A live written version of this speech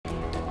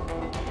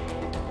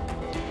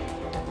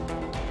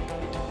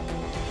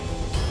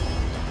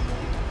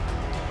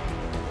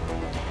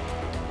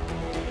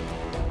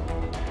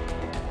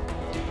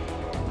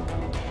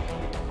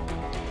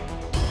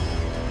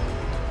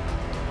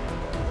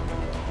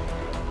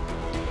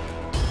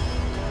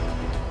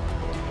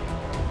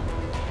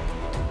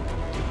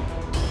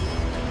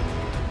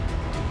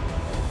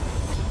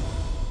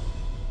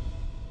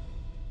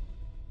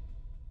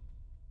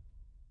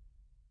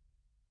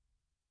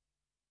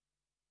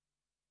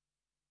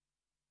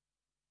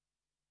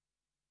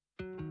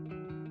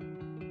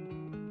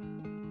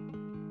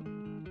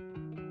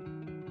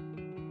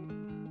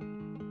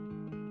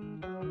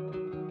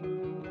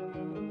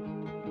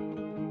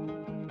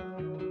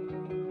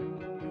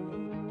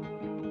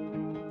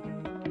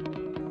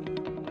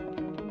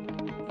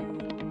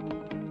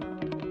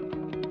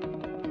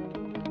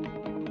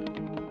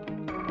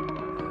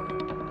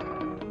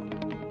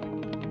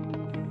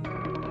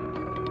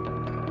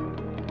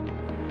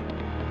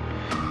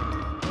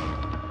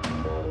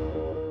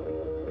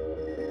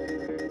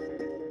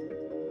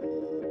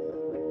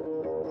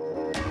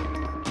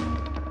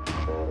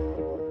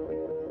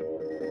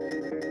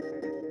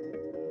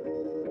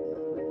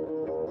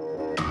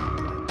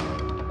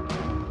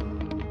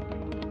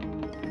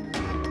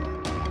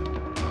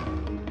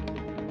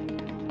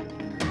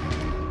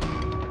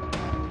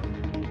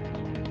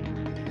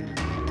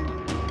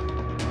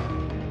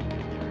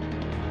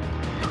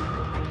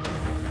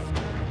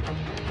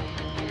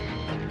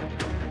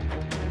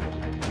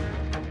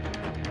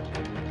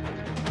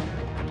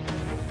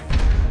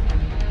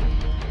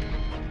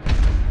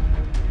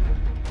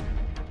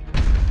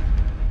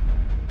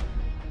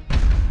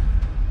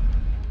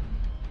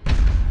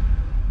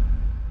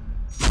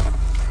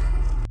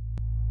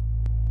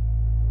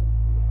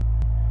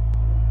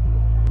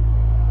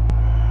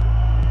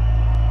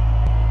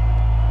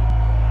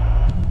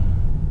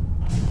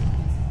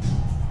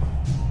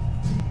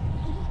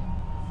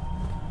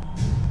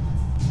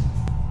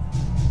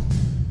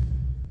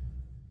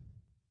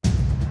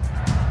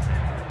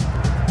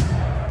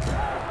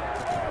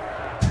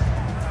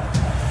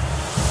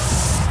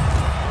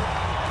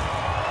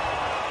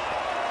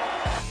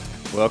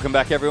Welcome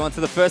back, everyone,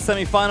 to the first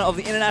semi-final of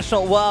the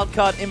International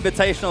Wildcard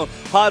Invitational.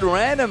 Hard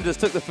Random just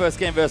took the first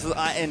game versus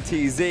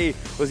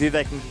INTZ. We'll see if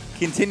they can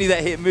continue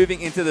that hit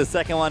moving into the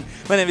second one.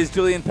 My name is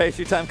Julian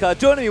Pastry Time Card.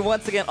 Joining me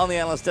once again on the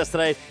analyst desk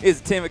today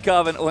is Tim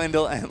McCarvin,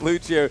 Wendell, and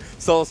Lucio.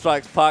 Soul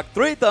Strikes Park.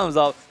 3 thumbs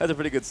up. That's a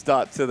pretty good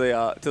start to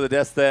the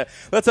desk there.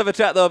 Let's have a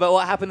chat, though, about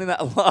what happened in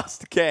that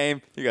last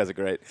game. You guys are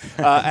great.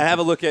 And have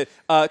a look at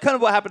kind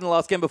of what happened in the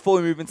last game before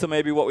we move into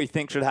maybe what we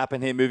think should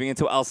happen here moving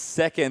into our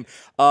second.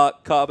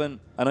 Carbon,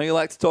 I know you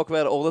like to talk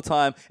about it all the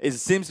time. It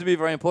seems to be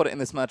very important in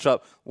this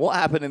matchup. What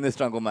happened in this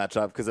jungle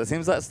matchup? Because it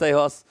seems like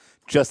Stehos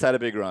just had a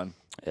big run.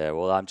 Yeah,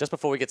 well, just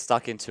before we get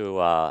stuck into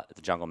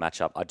the jungle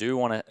matchup, I do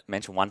want to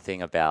mention one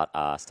thing about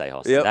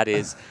Stehos. Yep. That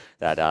is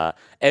that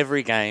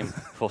every game,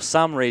 for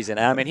some reason,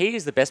 and I mean, he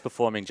is the best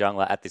performing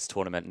jungler at this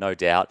tournament, no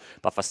doubt,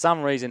 but for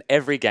some reason,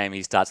 every game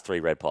he starts 3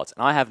 red pots,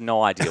 and I have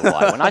no idea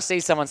why. When I see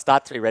someone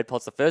start 3 red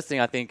pots, the first thing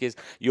I think is,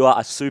 you are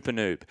a super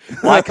noob.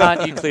 Why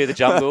can't you clear the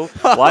jungle?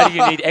 Why do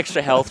you need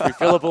extra health?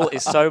 Refillable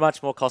is so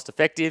much more cost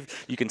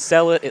effective. You can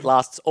sell it. It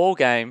lasts all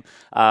game.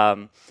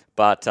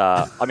 But,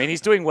 I mean,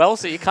 he's doing well,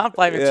 so you can't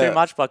blame him too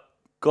much, but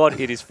God,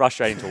 it is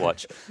frustrating to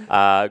watch.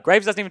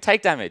 Graves doesn't even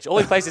take damage. All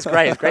he plays is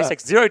Graves. Graves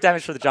takes 0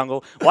 damage for the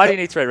jungle. Why do you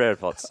need 3 red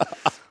pots?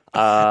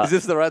 Is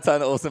this the right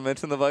time to also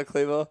mention the Black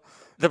Cleaver?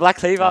 The Black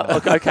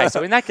Cleaver? Okay,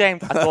 so in that game,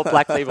 I thought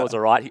Black Cleaver was all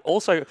right. He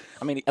also,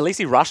 I mean, at least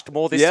he rushed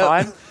more this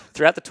time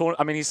throughout the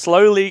tournament. I mean,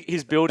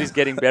 his build is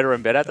getting better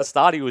and better. At the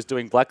start, he was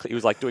doing Black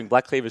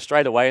Cleaver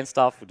straight away and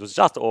stuff. It was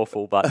just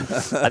awful, but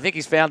I think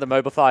he's found the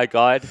Mobify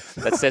guide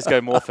that says go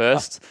more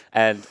first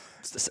and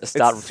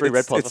start with 3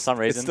 red pots for some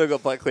reason. It's still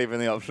got Black Cleaver in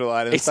the optional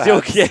items. He's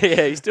still,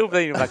 he's still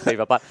bleeding Black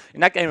Cleaver. But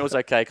in that game, it was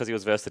okay because he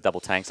was versed to double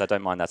tank, so I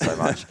don't mind that so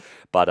much.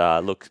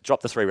 But look,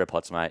 drop the 3 red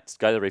pots, mate. Just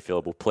go to the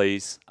refillable,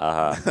 please.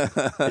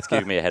 It's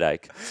giving me a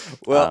headache.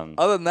 Well,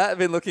 other than that, I've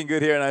been looking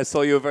good here, and I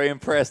saw you were very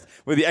impressed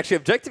with the actually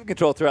objective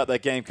control throughout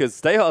that game because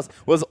Stehos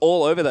was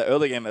all over that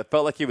early game. It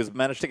felt like he was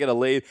managed to get a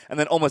lead, and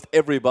then almost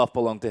every buff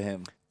belonged to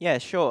him. Yeah,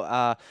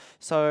 sure.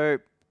 So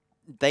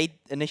they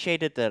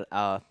initiated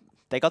the...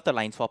 they got the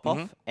lane swap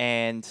off,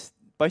 and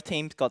both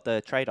teams got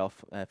the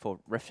trade-off for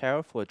Rift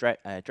Herald for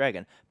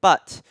Dragon.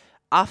 But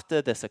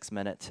after the 6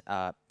 minutes,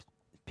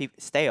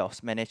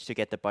 Stehos managed to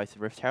get both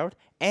Rift Herald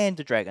and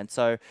the Dragon.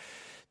 So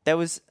there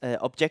was an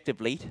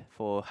objective lead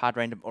for Hard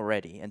Random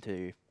already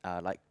into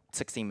like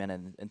 16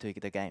 minutes into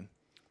the game.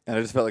 And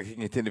I just felt like he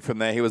continued from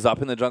there. He was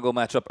up in the jungle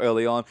matchup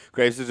early on.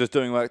 Graves was just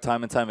doing work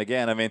time and time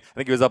again. I mean, I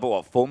think he was up at,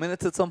 what, 4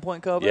 minutes at some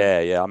point, Carbon?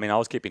 Yeah. I mean, I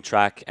was keeping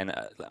track. And,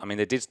 I mean,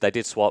 they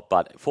did swap,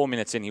 but 4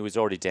 minutes in, he was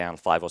already down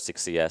 5 or 6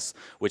 CS,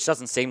 which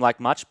doesn't seem like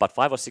much, but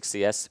 5 or 6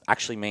 CS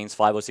actually means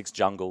 5 or 6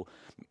 jungle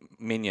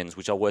minions,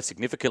 which are worth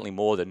significantly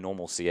more than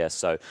normal CS.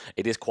 So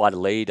it is quite a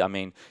lead. I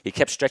mean, he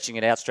kept stretching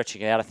it out.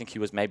 I think he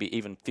was maybe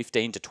even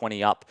 15 to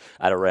 20 up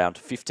at around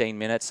 15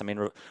 minutes. I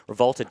mean,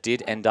 Revolta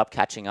did end up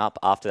catching up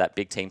after that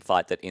big team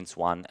fight that Ince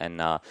won,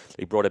 and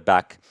he brought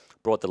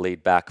the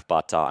lead back.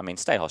 But, I mean,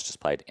 Stehos just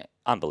played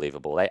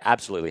unbelievable. They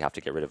absolutely have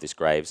to get rid of this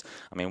Graves.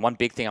 I mean, one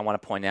big thing I want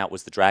to point out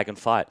was the Dragon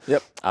fight.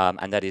 Yep.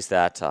 And that is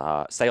that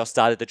Stehos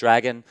started the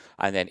Dragon,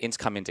 and then Ince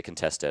come in to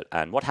contest it.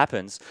 And what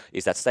happens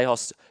is that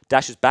Stehos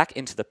dashes back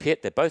into the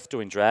pit. They're both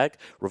doing drag.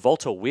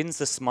 Revolta wins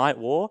the Smite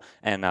War.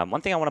 And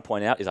one thing I want to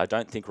point out is I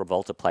don't think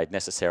Revolta played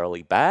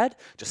necessarily bad.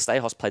 Just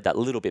Stehos played that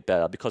little bit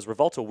better because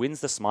Revolta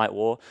wins the Smite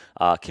War.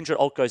 Kindred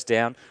ult goes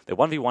down. They're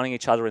 1v1ing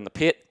each other in the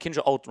pit.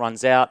 Kindred ult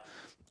runs out.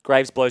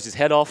 Graves blows his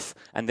head off,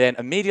 and then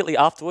immediately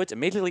after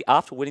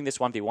winning this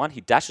 1v1,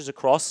 he dashes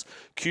across,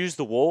 Qs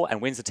the wall, and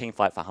wins the team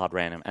fight for Hard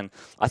Random. And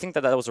I think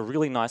that was a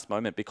really nice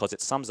moment because it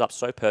sums up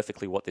so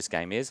perfectly what this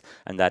game is,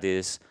 and that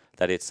is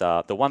that it's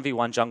the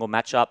 1v1 jungle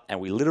matchup,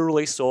 and we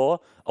literally saw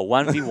a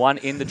 1v1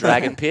 in the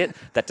Dragon Pit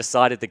that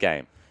decided the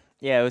game.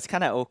 Yeah, it was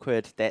kind of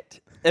awkward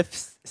that if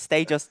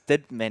Stehos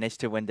did manage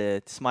to win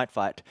the Smite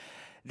fight,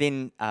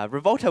 then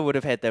Revolta would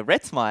have had the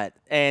red smite,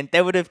 and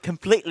that would have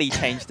completely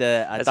changed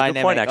the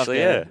dynamic of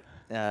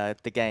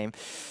the game.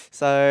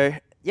 So,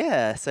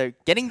 yeah, so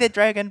getting the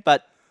Dragon,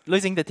 but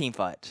losing the team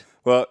fight.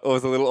 Well, it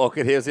was a little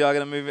awkward here, so we are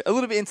going to move a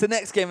little bit into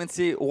next game and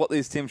see what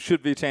these teams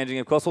should be changing.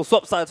 Of course, we'll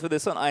swap sides for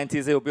this one.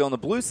 INTZ will be on the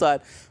blue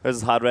side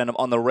versus Hard Random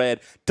on the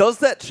red. Does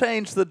that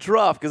change the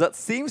draft? Because that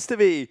seems to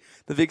be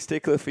the big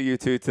stickler for you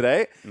two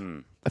today.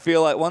 I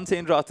feel like one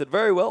team drafted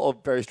very well, or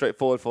very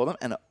straightforward for them,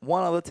 and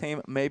one other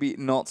team maybe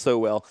not so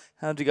well.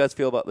 How did you guys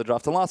feel about the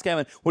draft in last game,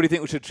 and what do you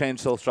think we should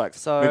change Soul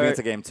Strikes moving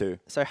into game 2?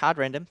 So Hard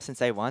Random, since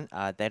they won,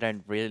 they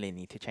don't really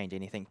need to change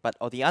anything. But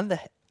on the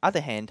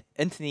other hand,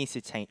 Inter needs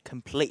to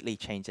completely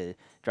change the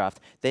draft.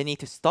 They need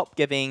to stop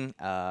giving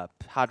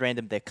Hard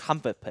Random their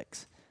comfort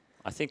picks.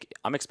 I think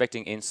I'm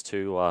expecting Ince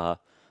to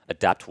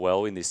adapt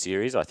well in this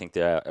series. I think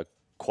they're a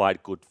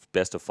quite good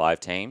best-of-5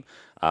 team,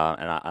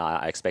 and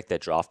I expect their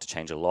draft to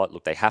change a lot.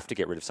 Look, they have to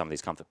get rid of some of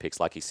these comfort picks.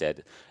 Like you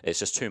said, it's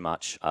just too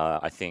much.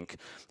 I think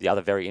the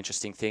other very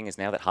interesting thing is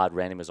now that Hard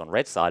Random is on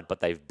red side, but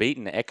they've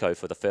beaten Echo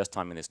for the first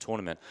time in this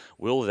tournament,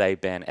 will they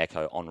ban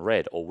Echo on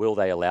red, or will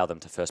they allow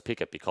them to first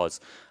pick it? Because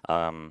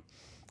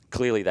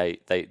clearly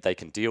they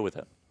can deal with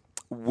it.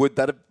 would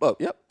that have... Oh,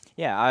 yep.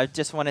 Yeah, I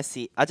just want to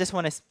see. I just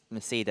want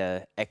to see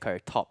the Echo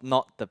top,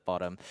 not the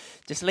bottom.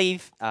 Just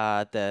leave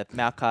the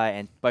Maokai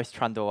and both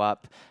Trundle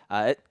up.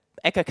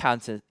 Echo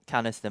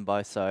counters them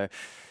both, so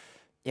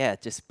yeah,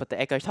 just put the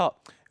Echo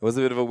top. It was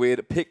a bit of a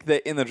weird pick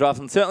there in the draft,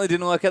 and certainly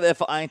didn't work out there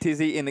for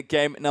INTZ in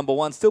game number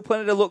 1. Still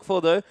plenty to look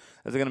for, though, as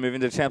they're going to move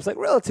into Champs League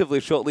relatively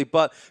shortly.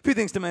 But a few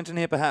things to mention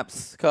here,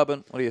 perhaps.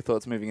 Carbon, what are your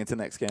thoughts moving into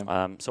next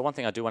game? So one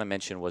thing I do want to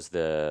mention was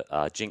the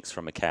Jinx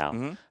from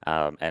Macau,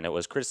 and it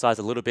was criticized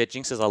a little bit.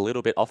 Jinx is a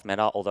little bit off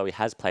meta, although he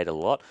has played a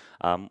lot.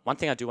 One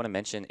thing I do want to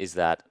mention is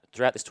that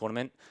throughout this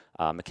tournament,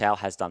 Macau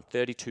has done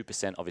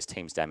 32% of his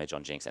team's damage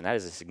on Jinx, and that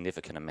is a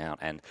significant amount.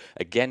 And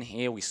again,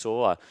 here we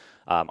saw,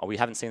 we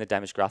haven't seen the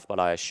damage graph, but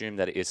I assume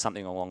that it is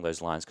something along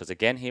those lines. Because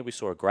again, here we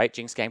saw a great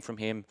Jinx game from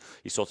him.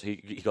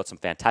 He got some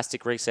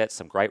fantastic resets,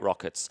 some great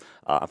rockets.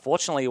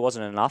 Unfortunately, it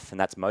wasn't enough, and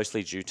that's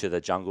mostly due to the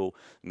jungle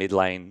mid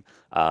lane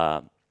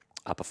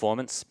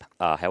performance.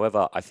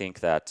 However, I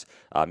think that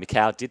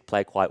Macau did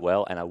play quite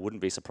well, and I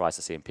wouldn't be surprised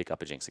to see him pick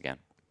up a Jinx again.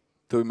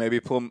 Do we maybe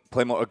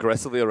play more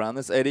aggressively around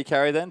this AD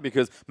carry then?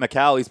 Because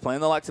Macau, he's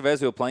playing the likes of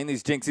Ezreal, playing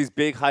these Jinx, these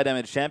big high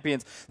damage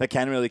champions that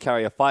can really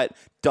carry a fight.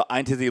 Do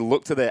INTZ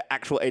look to their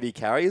actual AD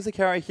carry as a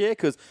carry here?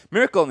 Because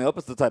Miracle on the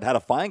opposite side had a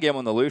fine game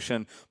on the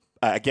Lucian.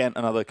 Again,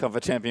 another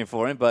comfort champion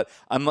for him, but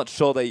I'm not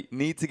sure they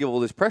need to give all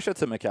this pressure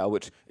to Macau,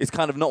 which is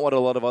kind of not what a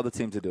lot of other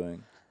teams are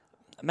doing.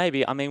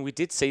 Maybe. I mean, we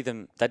did see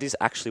them. That is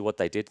actually what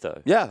they did,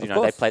 though. Yeah, of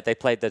course. They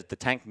played the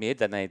tank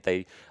mid, and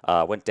they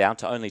went down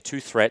to only 2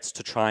 threats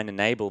to try and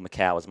enable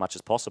Macau as much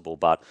as possible.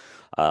 But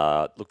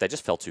look, they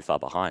just fell too far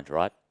behind,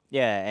 right?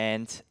 Yeah,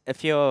 and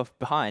if you're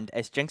behind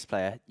as Jinx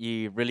player,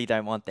 you really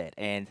don't want that.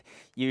 And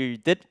you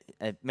did.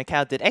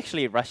 Macau did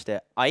actually rush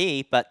the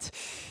IE, but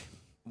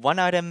one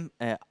item,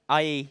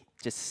 IE,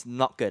 just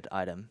not good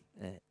item.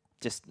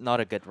 Just not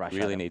a good rush.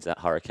 Really item. needs that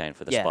Hurricane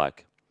for the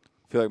spike.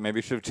 I feel like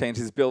maybe should have changed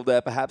his build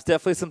there, perhaps.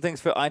 Definitely some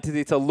things for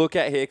INTZ to look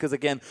at here, because,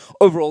 again,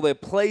 overall, their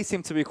play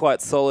seemed to be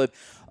quite solid.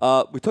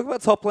 We talked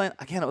about top lane.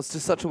 Again, it was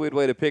just such a weird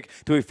way to pick.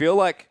 Do we feel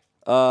like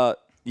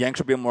Yang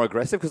should be more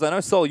aggressive? Because I know,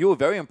 Sol, you were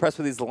very impressed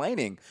with his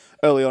laning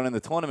early on in the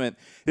tournament.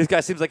 This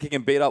guy seems like he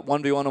can beat up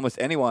 1v1 almost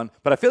anyone,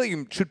 but I feel like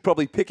you should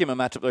probably pick him a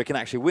matchup where he can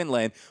actually win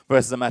lane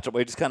versus a matchup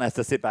where he just kind of has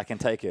to sit back and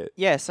take it.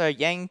 Yeah, so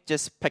Yang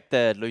just picked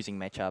the losing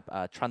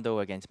matchup,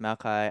 Trundle against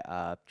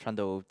Maokai.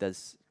 Trundle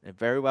does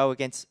very well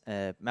against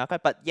Maokai,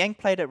 but Yang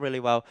played it really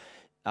well.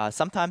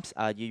 Sometimes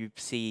you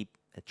see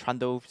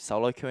Trundle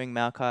solo queuing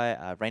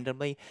Maokai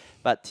randomly,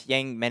 but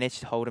Yang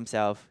managed to hold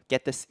himself,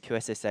 get this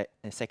QSS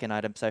second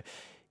item. So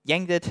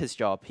Yang did his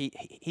job. He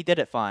did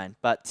it fine,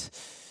 but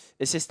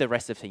it's just the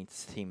rest of his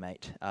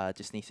teammate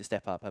just needs to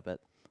step up a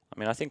bit. I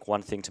mean, I think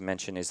one thing to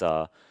mention is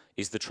the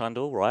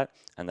Trundle, right?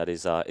 And that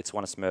is it's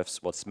one of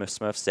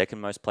Smurf's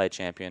second most played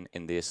champion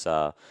in this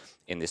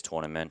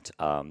tournament.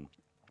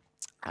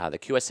 The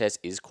QSS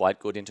is quite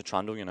good into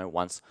Trundle. You know,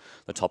 once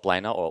the top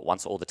laner or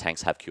once all the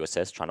tanks have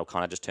QSS, Trundle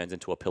kind of just turns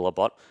into a pillar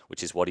bot,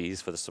 which is what he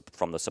is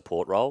from the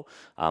support role.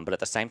 But at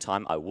the same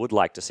time, I would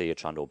like to see a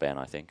Trundle ban,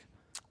 I think.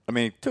 I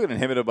mean, he took an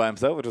inhibitor by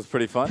himself, which was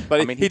pretty fun. But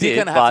I mean, he did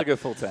kind of have to go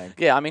full tank.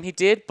 Yeah, I mean, he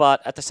did,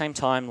 but at the same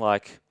time,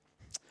 like...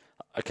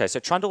 Okay, so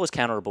Trundle was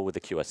counterable with the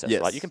QSS,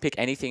 yes. right? You can pick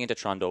anything into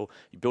Trundle,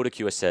 you build a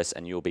QSS,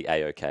 and you'll be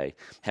A-okay.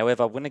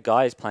 However, when a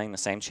guy is playing the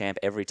same champ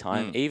every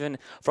time, even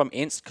from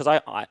Ince, because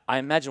I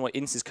imagine what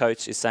Ince's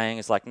coach is saying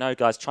is like, no,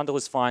 guys, Trundle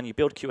is fine. You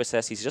build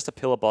QSS, he's just a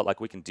pillar bot,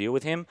 like, we can deal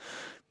with him.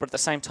 But at the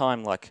same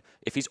time, like,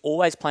 if he's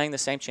always playing the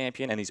same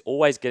champion and he's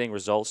always getting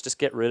results, just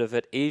get rid of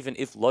it, even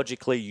if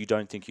logically you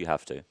don't think you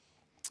have to.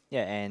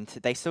 Yeah, and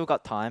they still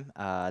got time.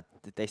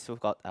 They still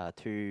got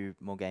 2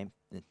 more games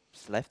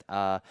left.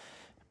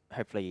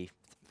 Hopefully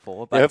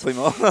 4. But yeah, hopefully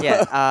more.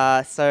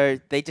 yeah, so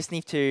they just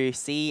need to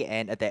see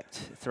and adapt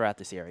throughout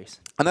the series.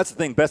 And that's the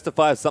thing, best of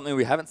 5 is something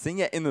we haven't seen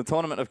yet in the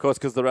tournament, of course,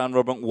 because the round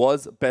robin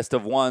was best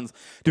of 1s.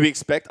 Do we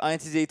expect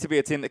INTZ to be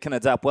a team that can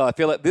adapt well? I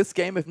feel like this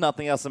game, if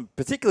nothing else, and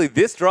particularly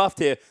this draft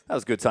here, that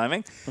was good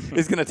timing,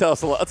 is going to tell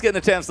us a lot. Let's get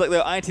into champs like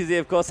though. INTZ,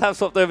 of course, have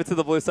swapped over to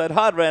the blue side.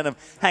 Hard random,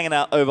 hanging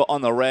out over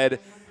on the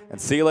red. And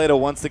see you later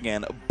once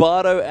again.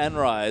 Bardo and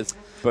Rise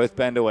both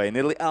banned away.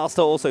 Nidalee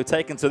Alistar also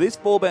taken. So these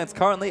 4 bans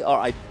currently are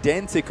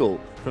identical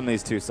from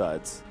these 2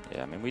 sides.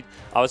 Yeah, I mean,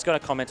 I was going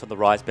to comment on the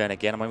Rise ban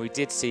again. I mean, we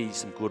did see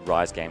some good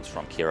Rise games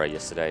from Kira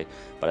yesterday,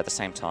 but at the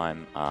same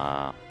time,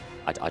 I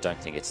don't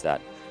think it's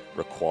that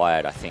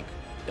required. I think,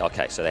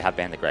 okay, so they have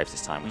banned the Graves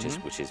this time,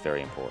 which is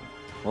very important.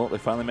 Well, they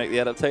finally make the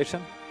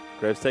adaptation.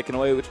 Graves taken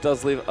away, which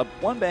does leave a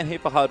 1 ban here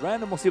for Hard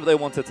Random. We'll see what they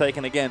want to take.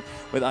 And again,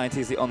 with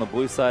INTZ on the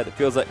blue side, it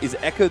feels like, is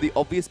Echo the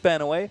obvious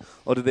ban away,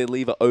 or do they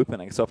leave it open?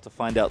 I guess we'll have to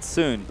find out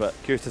soon, but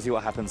curious to see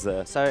what happens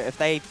there. So if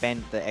they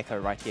ban the Echo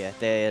right here,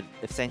 they're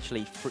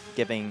essentially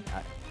giving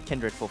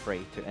Kindred for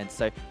free. And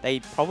so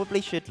they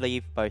probably should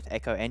leave both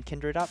Echo and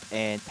Kindred up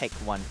and take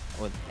one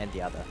and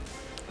the other.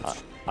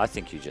 I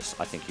think you just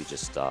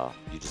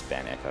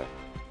ban Echo.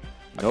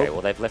 Okay, Nope.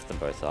 well, they've left them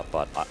both up,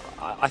 but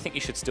I think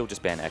you should still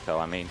just ban Echo.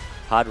 I mean,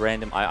 hard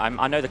random,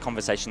 I know the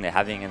conversation they're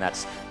having, and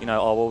that's, you know,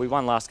 oh, well, we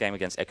won last game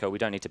against Echo, we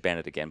don't need to ban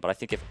it again. But I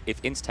think if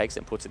Ince takes it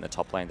and puts it in the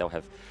top lane, they'll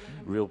have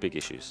real big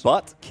issues.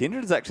 But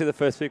Kindred is actually the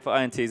first pick for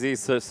INTZ,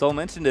 so Sol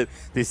mentioned it.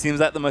 This seems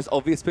like the most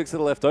obvious picks that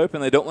are left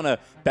open. They don't want to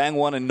bang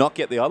one and not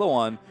get the other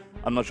one.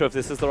 I'm not sure if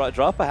this is the right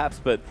draft,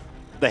 perhaps, but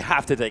they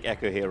have to take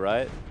Echo here,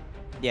 right?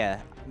 Yeah,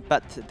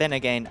 but then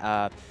again,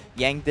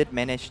 Yang did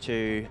manage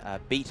to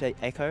beat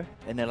Echo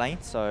in the lane,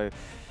 so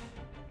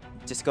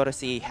just got to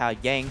see how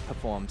Yang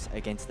performs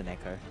against an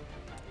Echo.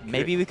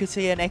 Maybe we could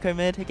see an Echo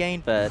mid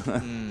again, but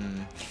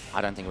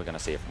I don't think we're going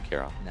to see it from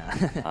Kira.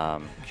 nah.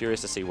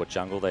 Curious to see what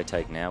jungle they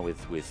take now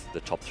with the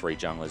top 3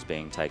 junglers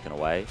being taken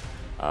away.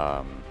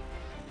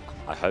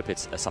 I hope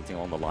it's something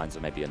along the lines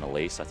of maybe an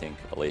Elise. I think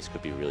Elise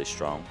could be really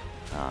strong.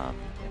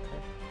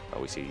 But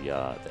we see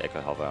the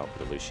Echo hover out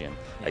with Lucian.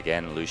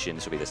 Again, Lucian,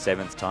 this will be the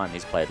 7th time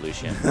he's played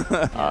Lucian.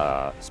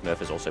 Smurf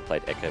has also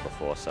played Echo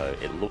before, so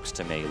it looks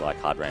to me like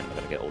Hard Random are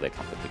going to get all their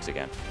comfort picks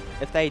again.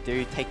 If they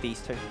do take these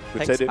 2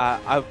 Which picks, they do.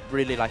 I'd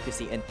really like to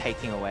see in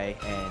taking away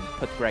and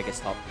put Greg as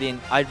top. Then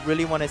I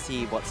really want to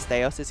see what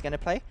Steos is going to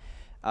play.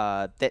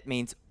 That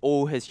means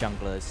all his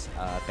junglers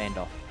banned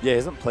off. Yeah, he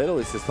hasn't played all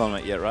this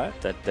tournament yet, right?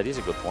 That is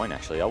a good point,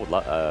 actually. I would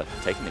love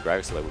taking the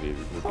Gragas away would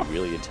be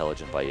really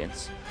intelligent by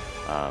Ince.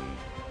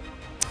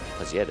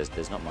 Because yeah,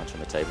 there's not much on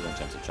the table in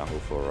terms of jungle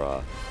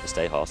for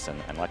Stayhouse,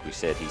 and like we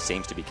said, he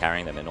seems to be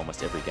carrying them in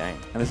almost every game.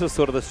 And this was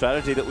sort of the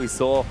strategy that we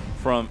saw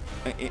from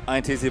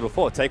INTZ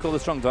before. Take all the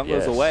strong junglers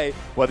Yes. away,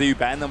 whether you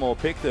ban them or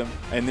pick them.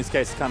 In this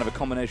case, it's kind of a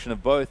combination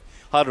of both.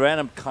 Hard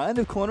Random kind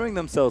of cornering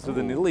themselves with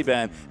an Italy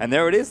ban. And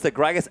there it is, the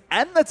Gragas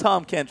and the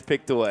Tahm Kench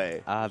picked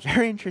away.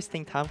 Very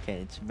interesting Tahm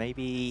Kench.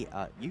 Maybe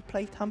you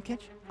play Tahm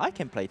Kench? I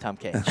can play Tahm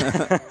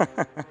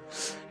Kench.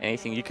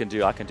 Anything you can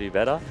do, I can do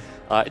better.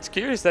 It's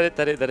curious that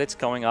it's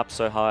going up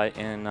so high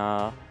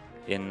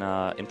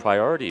in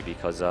priority,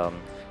 because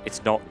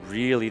it's not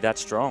really that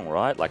strong,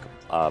 right? Like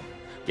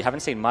you haven't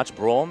seen much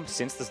Braum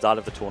since the start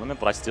of the tournament,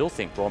 but I still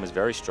think Braum is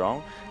very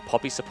strong.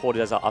 Poppy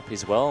supporters are up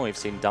as well, and we've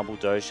seen Dumble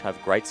Doge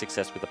have great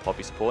success with the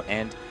Poppy support,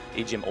 and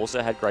EGM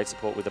also had great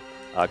support with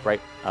the great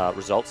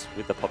results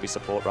with the Poppy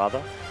support,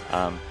 rather.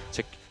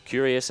 So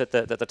curious that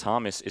the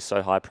Tahm is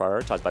so high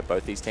prioritized by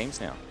both these teams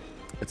now.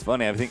 It's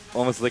funny, I think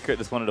almost Liquid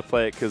just wanted to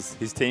play it because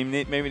his team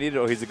maybe needed it,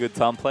 or he's a good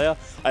Tahm player.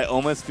 I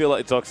almost feel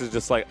like Dox is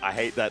just like, I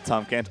hate that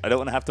Tahm Kench. I don't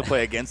want to have to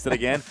play against it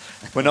again.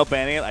 We're not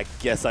banning it. I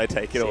guess I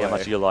take it See away. how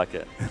much you like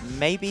it.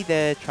 Maybe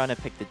they're trying to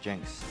pick the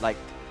Jinx. Like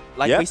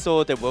Yeah. we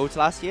saw the Worlds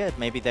last year,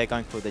 maybe they're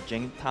going for the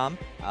Jinx Tahm,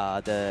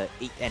 the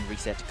eat and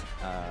reset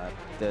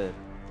the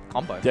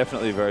combo.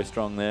 Definitely very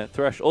strong there.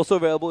 Thresh also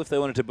available if they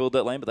wanted to build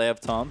that lane, but they have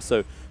Tahm,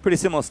 so pretty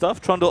similar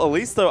stuff. Trundle,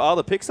 Elise, though, are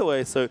the picks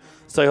away, so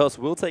Stayhouse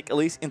will take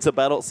Elise into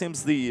battle.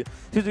 Seems to be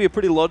a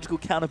pretty logical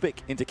counter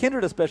pick into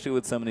Kindred, especially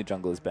with so many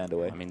junglers banned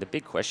away. I mean, the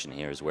big question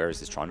here is, where is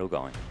this Trundle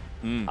going?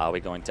 Are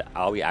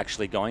we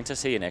actually going to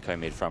see an Echo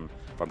mid from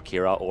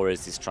Kira, or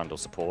is this Trundle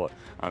support?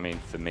 I mean,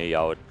 for me,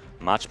 I would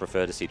much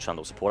prefer to see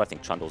Trundle support. I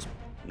think Trundle's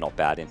not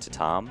bad into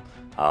Tahm,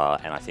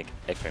 and I think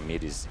Echo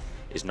mid is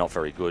not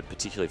very good,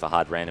 particularly for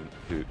Hard Random,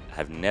 who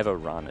have never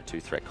run a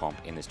 2-threat comp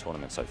in this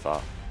tournament so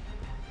far.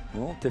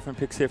 Well, different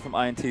picks here from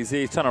INTZ.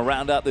 He's trying to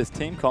round out this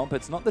team comp.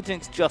 It's not the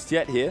Jinx just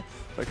yet here,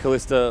 but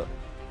Kalista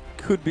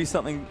could be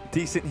something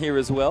decent here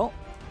as well.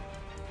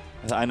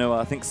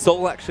 I think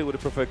Sol actually would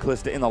have preferred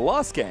Kalista in the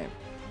last game.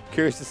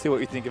 Curious to see what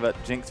you think about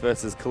Jinx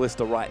versus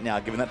Kalista right now,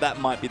 given that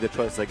might be the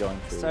choice they're going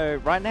through.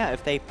 So right now,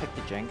 if they pick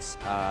the Jinx,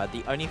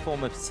 the only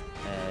form of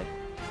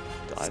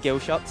skill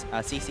shots,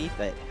 CC,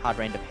 that Hard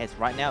Random has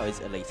right now is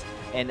Elise.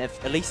 And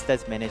if Elise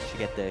does manage to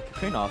get the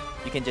Cocoon off,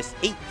 you can just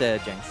eat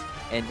the Jinx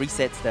and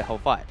resets the whole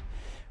fight.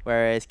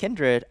 Whereas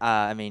Kindred,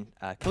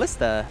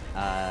 Kalista,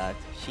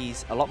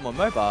 she's a lot more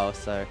mobile,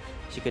 so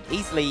she could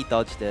easily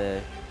dodge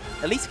the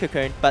Elise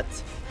Cocoon, but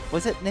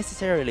was it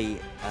necessarily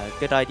a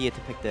good idea to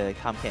pick the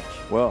Tahm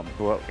Kench? Well,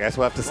 I guess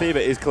we'll have to see,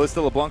 but is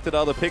Kalista LeBlanc the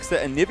other picks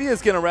there? And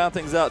Nivea's going to round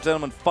things out.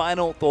 Gentlemen,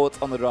 final thoughts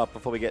on the draft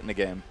before we get in the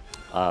game.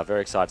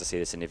 Very excited to see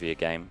this Anivia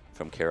game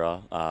from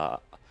Kira.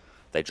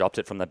 They dropped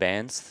it from the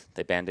bans.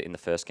 They banned it in the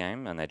first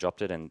game, and they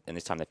dropped it, and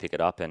this time they pick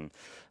it up. And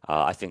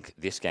I think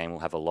this game will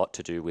have a lot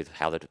to do with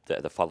how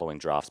the following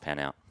drafts pan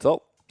out.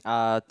 So,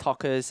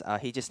 Talkers,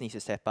 he just needs to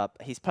step up.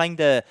 He's playing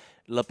the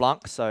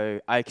LeBlanc, so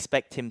I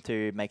expect him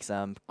to make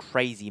some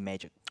crazy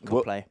magic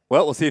play.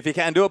 Well, we'll see if he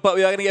can do it, but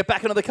we are going to get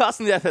back into the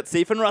casting effort.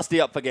 Seif and Rusty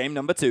up for game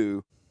number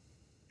 2.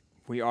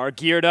 We are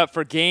geared up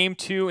for Game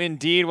 2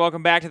 indeed.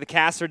 Welcome back to the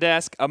caster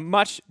desk. A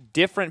much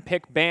different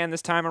pick ban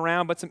this time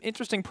around, but some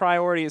interesting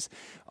priorities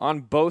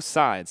on both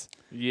sides.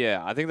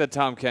 Yeah, I think that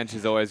Tahm Kench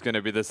is always going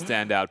to be the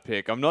standout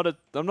pick. I'm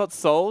not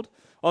sold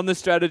on the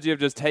strategy of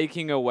just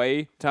taking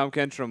away Tahm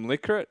Kench from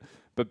Liquid,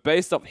 but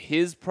based off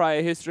his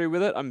prior history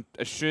with it, I'm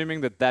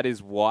assuming that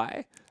is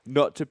why,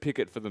 not to pick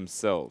it for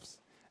themselves.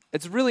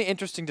 It's a really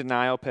interesting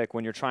denial pick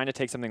when you're trying to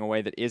take something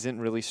away that isn't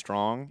really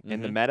strong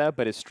in the meta,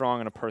 but is strong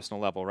on a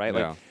personal level, right?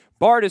 Yeah. Like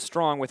Bard is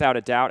strong without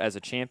a doubt as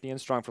a champion,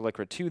 strong for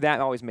Liquid too. That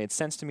always made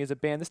sense to me as a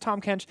band. This Tahm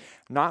Kench,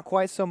 not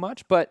quite so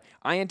much, but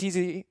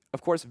INTZ,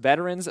 of course,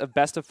 veterans of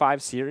best of 5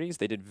 series.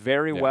 They did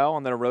very well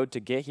on their road to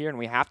get here, and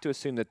we have to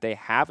assume that they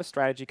have a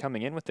strategy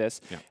coming in with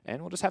this,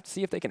 and we'll just have to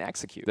see if they can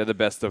execute. They're the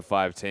best of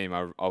 5 team,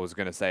 I was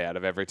going to say, out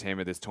of every team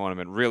at this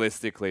tournament.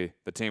 Realistically,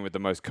 the team with the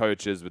most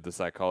coaches, with the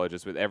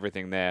psychologists, with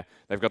everything there.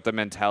 They've got the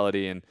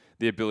mentality and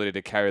the ability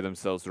to carry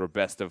themselves through a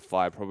best of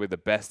 5, probably the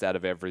best out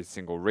of every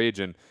single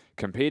region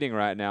competing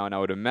right now. And I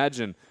would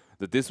imagine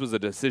that this was a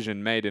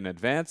decision made in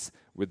advance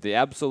with the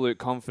absolute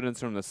confidence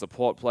from the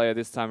support player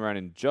this time around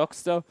in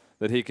Jockster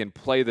that he can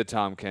play the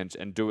Tahm Kench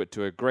and do it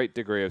to a great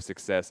degree of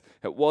success.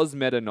 It was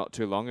meta not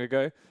too long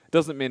ago.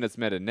 Doesn't mean it's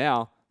meta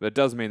now, but it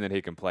does mean that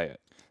he can play it.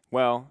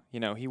 Well, you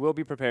know, he will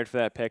be prepared for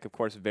that pick. Of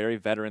course, very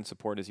veteran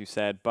support, as you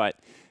said, but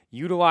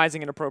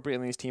utilizing it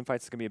appropriately in these team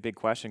fights is going to be a big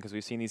question because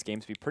we've seen these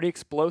games be pretty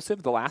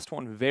explosive. The last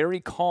one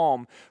very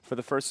calm for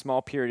the first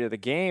small period of the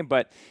game,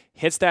 but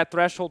hits that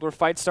threshold where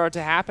fights start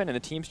to happen and the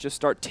teams just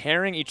start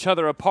tearing each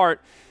other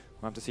apart.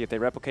 We'll have to see if they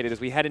replicate it as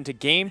we head into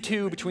Game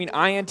 2 between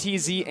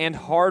INTZ and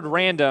Hard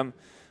Random.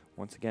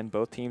 Once again,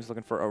 both teams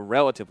looking for a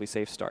relatively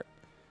safe start.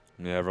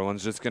 Yeah,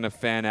 everyone's just going to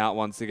fan out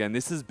once again.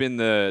 This has been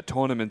the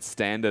tournament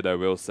standard, I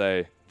will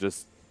say.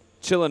 Just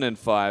chilling in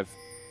 5.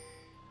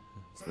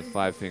 It's the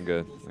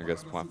 5-finger, I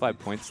guess,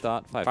 5-point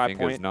start. 5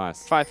 fingers,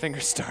 nice.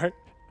 5-finger start.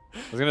 I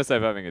was going to say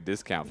having a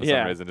discount for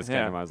some reason. Just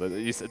came to mind.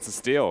 It's a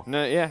steal.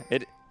 No, yeah.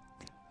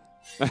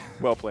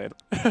 Well played.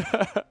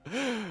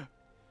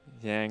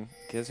 Yang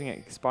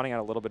spotting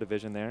out a little bit of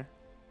vision there.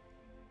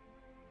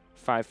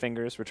 5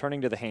 fingers,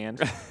 returning to the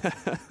hand,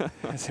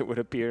 as it would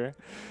appear.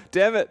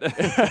 Damn it.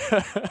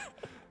 Of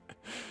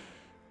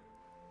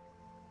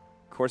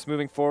course,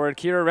 moving forward,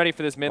 Kira ready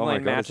for this mid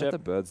lane matchup. Is that the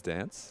bird's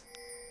dance?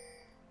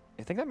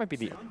 I think that might be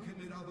the...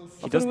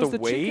 He does the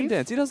wave?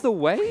 Dance. He does the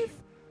wave?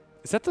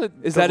 Is that the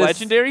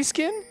legendary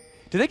skin?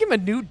 Did they give him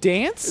a new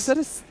dance? Is that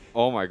a...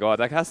 Oh my god,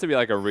 that has to be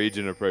like a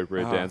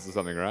region-appropriate dance or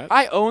something, right?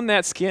 I own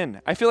that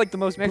skin. I feel like the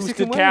most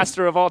Mexican boosted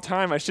caster of all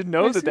time. I should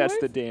know that that's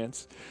the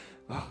dance.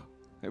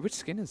 Wait, which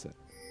skin is it?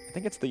 I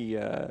think it's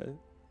the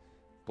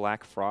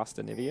Black Frost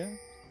Anivia.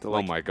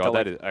 Oh my god,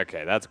 that is...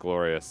 Okay, that's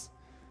glorious.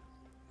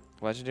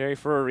 Legendary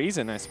for a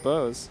reason, I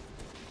suppose.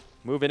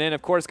 Moving in,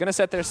 of course, going to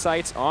set their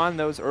sights on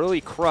those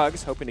early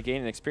Krugs, hoping to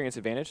gain an experience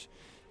advantage.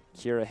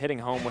 Kira hitting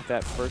home with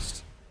that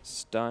first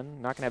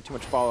stun. Not going to have too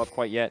much follow-up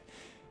quite yet.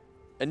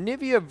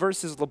 Anivia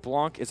versus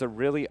LeBlanc is a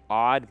really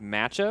odd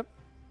matchup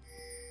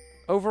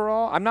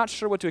overall. I'm not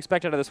sure what to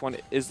expect out of this one.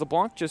 Is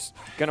LeBlanc just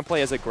going to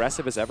play as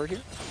aggressive as ever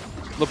here?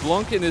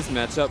 LeBlanc in this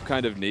matchup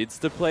kind of needs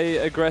to play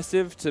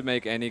aggressive to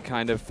make any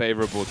kind of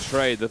favorable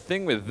trade. The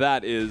thing with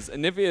that is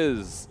Anivia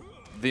is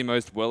the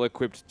most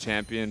well-equipped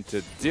champion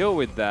to deal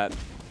with that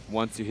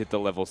once you hit the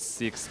level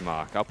 6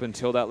 mark. Up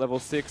until that level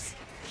 6,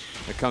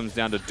 it comes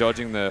down to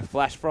dodging the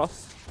Flash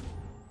Frost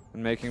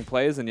and making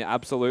plays, and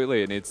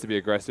absolutely it needs to be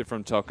aggressive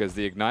from Tok as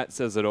the Ignite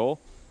says it all.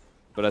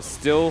 But I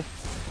still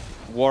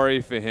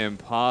worry for him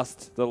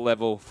past the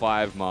level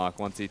 5 mark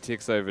once he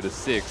ticks over to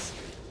 6.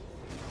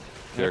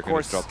 And of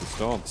course, drop the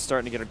storm.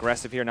 Starting to get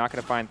aggressive here. Not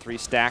going to find 3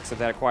 stacks of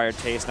that acquired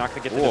taste. Not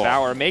going to get the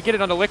Devour. Making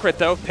it onto Liquid,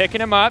 though.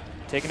 Picking him up.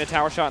 Taking a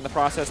tower shot in the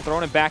process.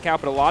 Throwing him back out,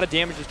 but a lot of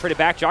damage is traded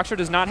back. Jockster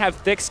does not have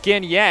thick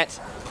skin yet.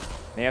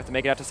 May have to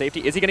make it out to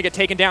safety. Is he going to get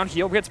taken down?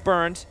 Heal gets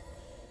burned.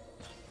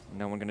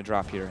 No one going to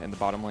drop here in the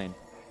bottom lane.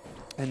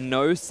 And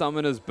no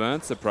summoners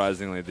burnt,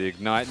 surprisingly. The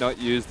Ignite not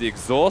used. The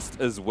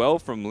Exhaust as well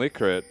from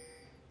Liquid.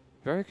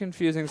 Very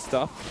confusing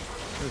stuff.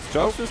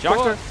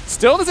 Jockster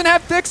still doesn't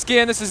have thick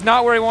skin. This is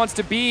not where he wants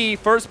to be.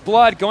 First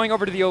blood going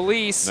over to the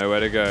Elise. Nowhere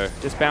to go.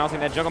 Just balancing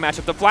that jungle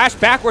matchup. The flash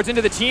backwards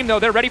into the team, though.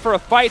 They're ready for a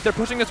fight. They're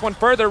pushing this one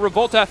further.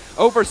 Revolta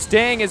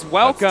overstaying is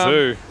welcome.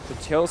 That's 2. The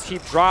kills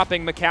keep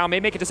dropping. Macau may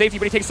make it to safety,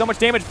 but he takes so much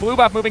damage. Blue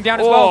buff moving down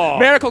as well.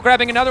 Miracle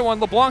grabbing another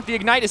one. LeBlanc, the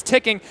Ignite is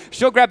ticking.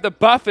 She'll grab the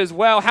buff as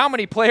well. How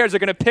many players are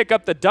going to pick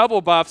up the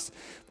double buffs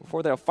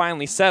before they'll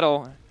finally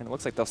settle? And it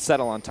looks like they'll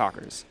settle on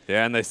Talkers.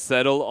 Yeah, and they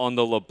settle on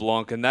the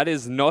LeBlanc, and that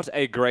is not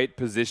a great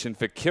position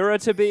for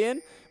Kira to be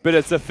in, but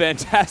it's a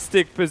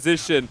fantastic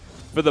position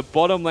for the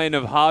bottom lane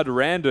of Hard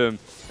Random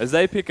as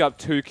they pick up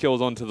 2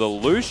 kills onto the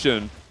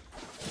Lucian.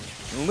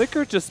 And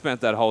Liquor just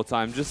spent that whole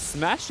time just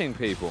smashing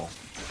people.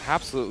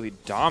 Absolutely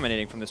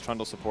dominating from this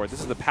Trundle support.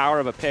 This is the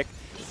power of a pick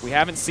we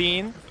haven't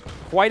seen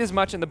quite as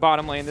much in the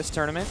bottom lane this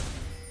tournament.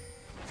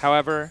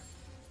 However,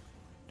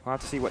 we'll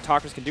have to see what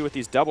Talkers can do with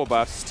these double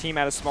buffs. Team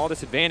at a small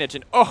disadvantage,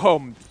 and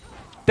oh,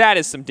 that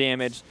is some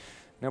damage.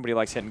 Nobody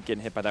likes getting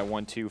hit by that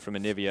 1-2 from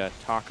Anivia.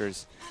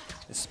 Talkers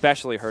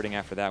especially hurting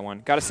after that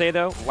one. Gotta say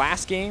though,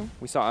 last game,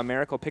 we saw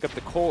Americo pick up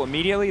the Cole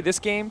immediately. This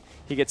game,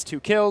 he gets 2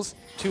 kills,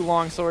 2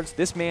 long swords.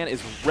 This man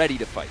is ready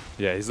to fight.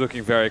 Yeah, he's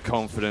looking very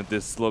confident,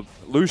 this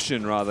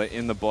Lucian rather,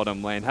 in the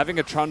bottom lane. Having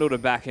a Trundle to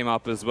back him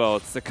up as well.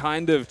 It's the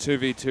kind of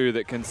 2v2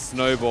 that can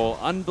snowball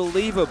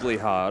unbelievably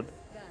hard.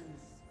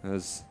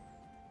 As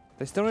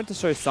they still need to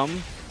show some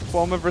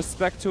form of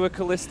respect to a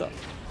Kalista.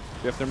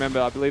 You have to remember,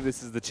 I believe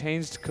this is the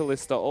changed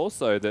Kalista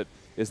also that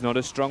is not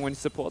as strong when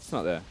support's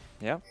not there.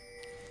 Yeah.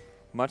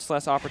 Much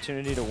less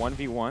opportunity to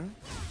 1v1.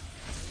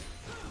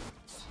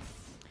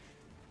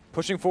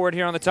 Pushing forward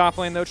here on the top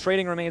lane, though,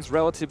 trading remains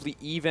relatively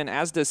even,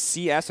 as does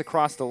CS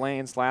across the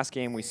lanes. Last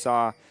game, we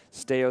saw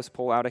Steos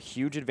pull out a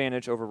huge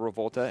advantage over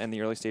Revolta in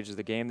the early stages of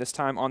the game. This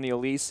time on the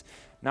Elise,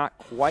 not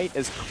quite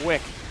as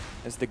quick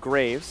as the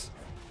Graves.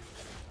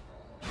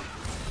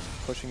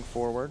 Pushing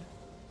forward.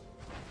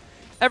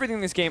 Everything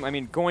in this game, I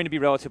mean, going to be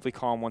relatively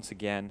calm once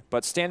again,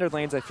 but standard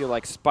lanes, I feel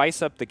like,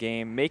 spice up the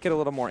game, make it a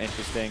little more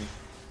interesting,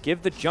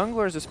 give the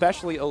junglers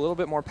especially a little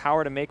bit more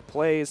power to make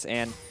plays,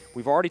 and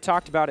we've already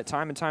talked about it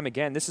time and time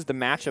again. This is the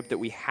matchup that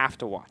we have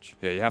to watch.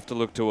 Yeah, you have to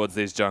look towards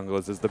these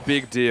junglers as the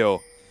big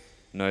deal.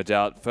 No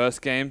doubt.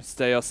 First game,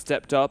 Steos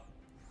stepped up.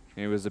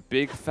 He was a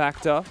big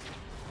factor.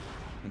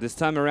 This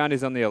time around,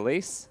 he's on the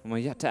Elise, and we're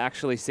yet to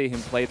actually see him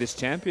play this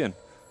champion.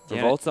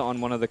 Yeah. Revolta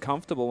on one of the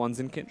comfortable ones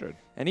in Kindred.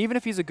 And even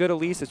if he's a good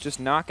Elise, it's just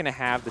not going to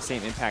have the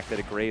same impact that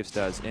a Graves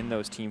does in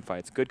those team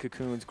fights. Good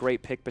cocoons,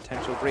 great pick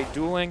potential, great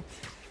dueling,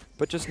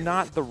 but just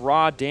not the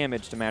raw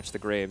damage to match the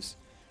Graves.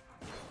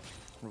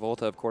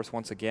 Revolta, of course,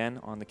 once again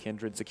on the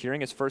Kindred,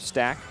 securing his first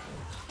stack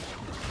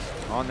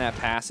on that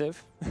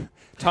passive.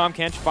 Tahm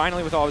Kench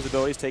finally, with all his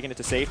abilities, taking it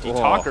to safety. Oh.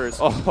 Talkers.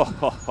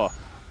 Oh.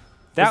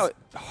 That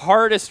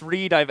hardest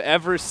read I've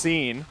ever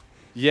seen.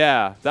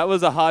 Yeah, that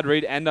was a hard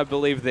read, and I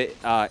believe the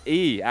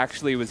E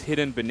actually was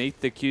hidden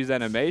beneath the Q's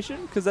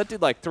animation, because that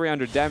did like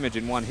 300 damage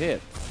in one hit.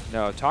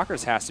 No,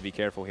 Talkers has to be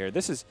careful here.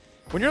 This is,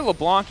 when you're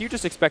LeBlanc, you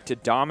just expect to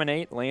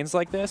dominate lanes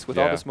like this with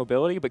all this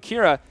mobility, but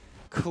Kira,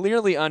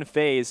 clearly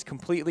unfazed,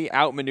 completely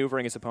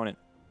outmaneuvering his opponent.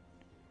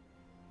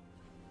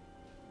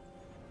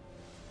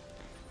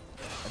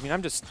 I mean,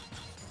 I'm just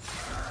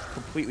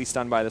completely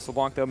stunned by this.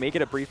 LeBlanc, though, make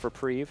it a brief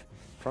reprieve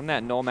from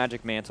that Null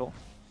Magic Mantle.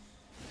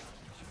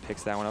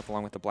 Picks that one up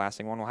along with the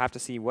blasting one. We'll have to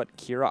see what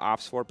Kira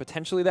opts for.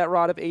 Potentially that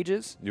Rod of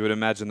Ages. You would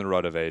imagine the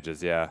Rod of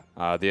Ages, yeah.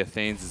 The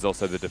Athenes is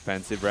also the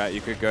defensive route you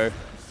could go.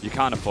 You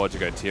can't afford to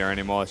go tier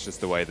anymore. It's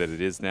just the way that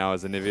it is now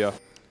as a Nivea.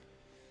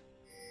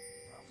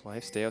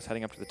 Life, Steos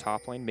heading up to the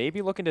top lane.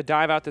 Maybe looking to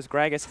dive out this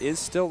Gragas. Is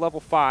still level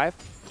 5.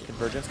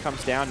 Convergence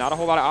comes down. Not a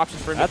whole lot of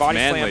options for him to body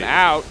slam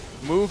out.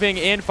 Moving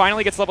in.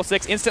 Finally gets level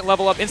 6. Instant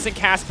level up. Instant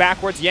cast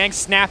backwards. Yang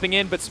snapping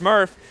in, but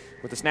Smurf,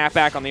 with the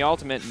snapback on the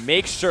ultimate,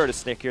 makes sure to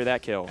secure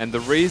that kill. And the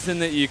reason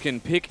that you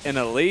can pick an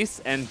Elise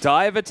and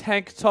dive a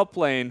tank top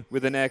lane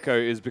with an Echo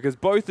is because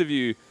both of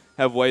you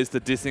have ways to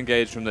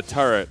disengage from the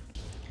turret,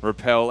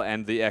 Repel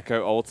and the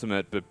Echo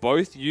ultimate, but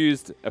both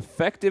used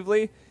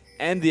effectively,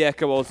 and the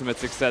Echo ultimate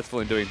successful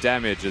in doing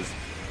damage as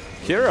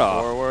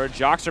Kira. Forward.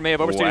 Jockster may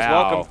have overstayed his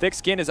welcome. Thick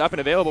Skin is up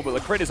and available, but the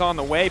crit is on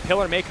the way.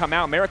 Pillar may come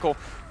out. Miracle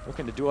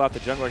looking to duel out the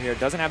jungler here.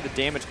 Doesn't have the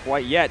damage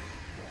quite yet.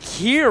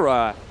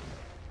 Kira.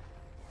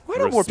 Why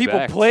don't more people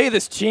play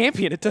this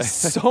champion? It does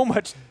so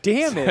much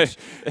damage.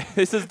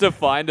 This is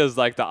defined as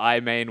like the I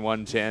main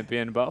one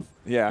champion buff.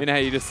 Yeah. You know how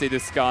you just see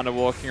this Skarner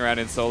walking around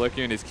in solo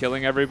queue and he's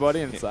killing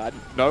everybody and it's like,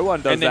 no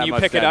one does that much damage. And then you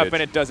pick it up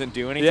and it doesn't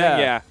do anything?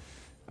 Yeah.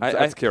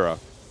 That's Kira.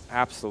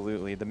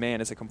 Absolutely. The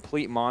man is a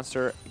complete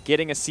monster.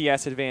 Getting a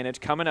CS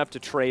advantage, coming up to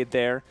trade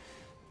there,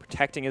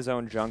 protecting his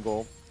own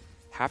jungle.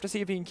 Have to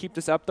see if he can keep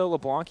this up, though.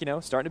 LeBlanc, you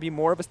know, starting to be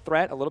more of a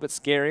threat, a little bit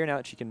scarier now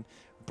that she can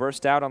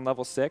burst out on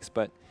level 6.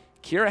 But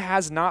Kira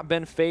has not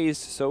been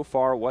phased so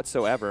far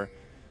whatsoever.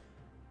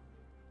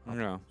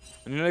 Yeah.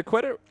 And you know,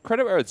 credit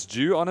where it's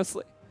due,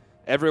 honestly.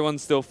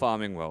 Everyone's still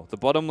farming well. The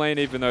bottom lane,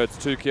 even though it's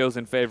 2 kills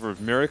in favor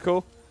of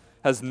Miracle,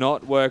 has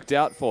not worked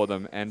out for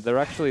them, and they're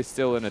actually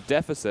still in a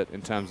deficit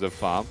in terms of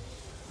farm.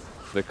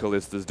 The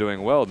Kallista's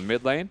doing well. The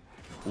mid lane,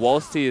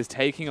 whilst he is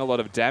taking a lot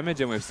of damage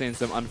and we've seen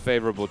some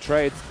unfavorable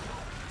trades,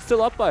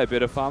 still up by a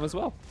bit of farm as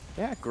well.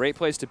 Yeah, great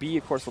place to be.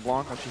 Of course,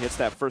 LeBlanc, once she hits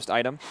that first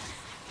item,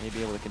 may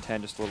be able to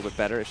contend just a little bit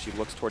better as she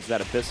looks towards that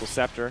Abyssal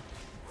Scepter.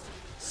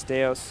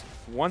 Steos,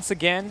 once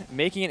again,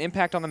 making an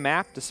impact on the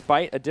map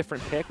despite a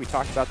different pick. We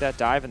talked about that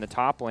dive in the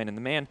top lane, and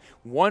the man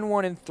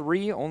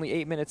 1-1-3, only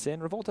 8 minutes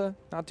in. Revolta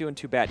not doing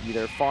too bad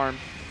either. Farm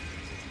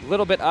a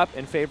little bit up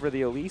in favor of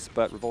the Elise,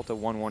 but Revolta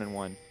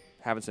 1-1-1,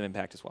 having some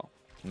impact as well.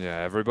 Yeah,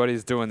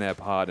 everybody's doing their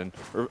part, and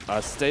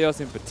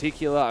Steos in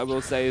particular, I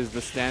will say, is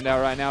the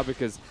standout right now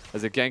because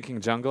as a ganking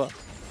jungler,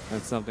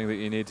 that's something that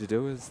you need to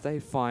do is they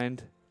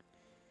find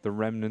the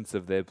remnants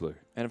of their blue.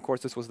 And of course,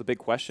 this was the big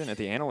question at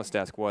the analyst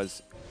desk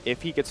was,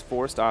 if he gets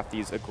forced off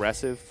these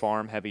aggressive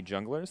farm-heavy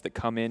junglers that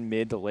come in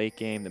mid to late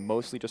game that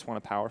mostly just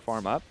want to power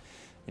farm up,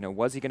 you know,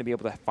 was he going to be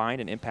able to find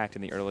an impact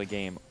in the early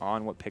game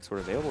on what picks were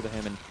available to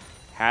him? And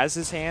has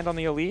his hand on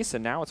the Elise,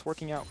 and now it's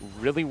working out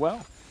really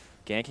well.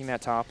 Ganking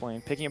that top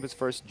lane, picking up his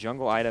first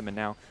jungle item, and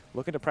now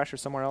looking to pressure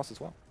somewhere else as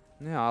well.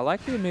 Yeah, I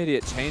like the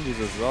immediate changes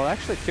as well.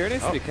 Actually, Kira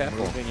needs to be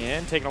careful. Moving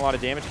in, taking a lot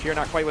of damage. Kira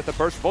not quite with the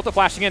burst. Volta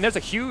flashing in. There's a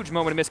huge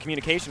moment of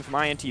miscommunication from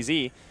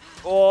INTZ.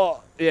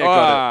 Oh, yeah,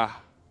 got it.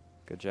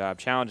 Good job.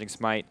 Challenging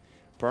smite.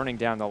 Burning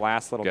down the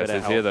last little bit of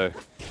health. Here, though.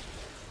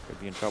 Could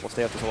be in trouble.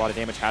 Steos does a lot of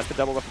damage. Has the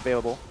double buff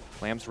available.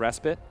 Lamb's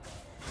Respite.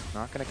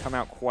 Not going to come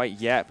out quite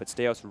yet, but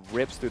Steos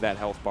rips through that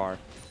health bar.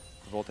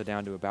 Volta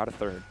down to about a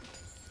third.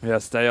 Yeah,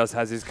 Steos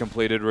has his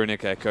completed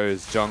Runic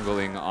Echoes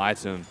jungling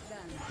item.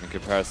 in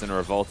comparison to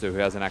Revolta, who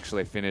hasn't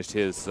actually finished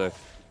his. So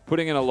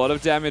putting in a lot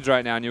of damage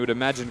right now, and you would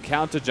imagine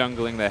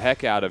counter-jungling the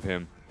heck out of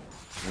him.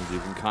 As you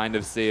can kind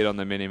of see it on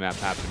the minimap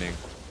happening.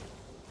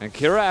 And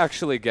Kira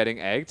actually getting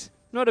egged,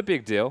 not a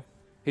big deal.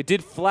 He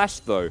did flash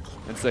though,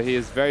 and so he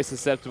is very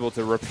susceptible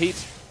to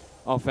repeat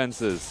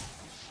offenses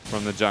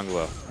from the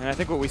jungler. And I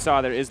think what we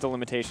saw there is the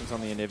limitations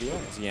on the Anivia,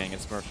 as Yang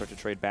and Smurf start to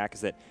trade back,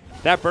 is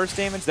that burst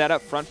damage, that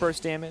up front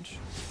burst damage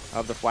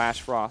of the Flash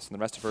Frost and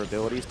the rest of her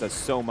abilities does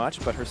so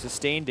much, but her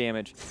sustained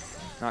damage,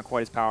 not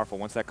quite as powerful.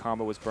 Once that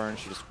combo was burned,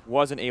 she just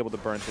wasn't able to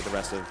burn through the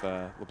rest of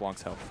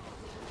LeBlanc's health.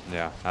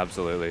 Yeah,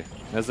 absolutely.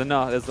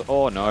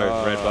 Oh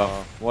no, red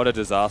buff. What a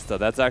disaster.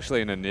 That's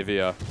actually an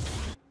Anivia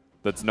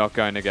that's not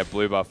going to get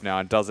blue buff now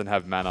and doesn't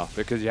have mana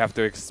because you have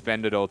to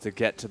expend it all to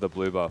get to the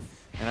blue buff.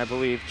 And I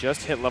believe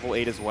just hit level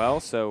 8 as well,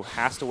 so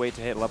has to wait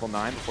to hit level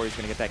 9 before he's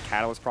going to get that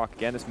Catalyst proc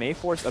again. This may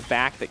force a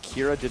back that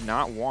Kira did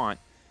not want.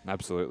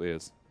 Absolutely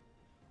is.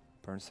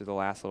 Burns through the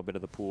last little bit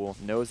of the pool.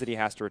 Knows that he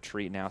has to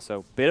retreat now,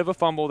 so bit of a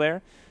fumble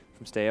there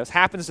from Steos.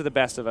 Happens to the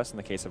best of us in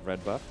the case of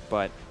red buff,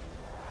 but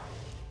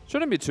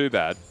shouldn't be too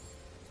bad.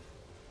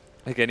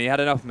 Again, he had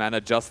enough mana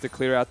just to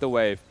clear out the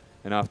wave,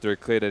 and after he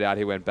cleared it out,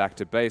 he went back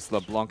to base.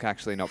 LeBlanc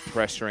actually not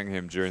pressuring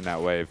him during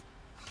that wave,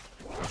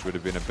 which would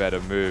have been a better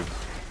move.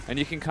 And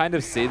you can kind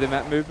of see the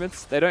map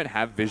movements. They don't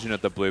have vision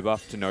at the blue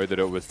buff to know that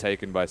it was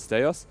taken by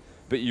Steos,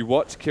 but you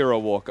watch Kira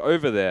walk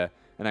over there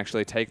and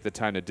actually take the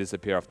time to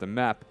disappear off the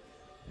map,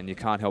 and you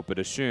can't help but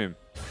assume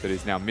that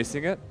he's now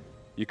missing it.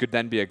 You could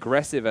then be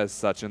aggressive as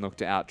such and look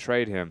to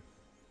out-trade him.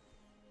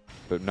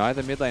 But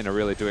neither mid lane are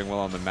really doing well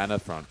on the mana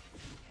front.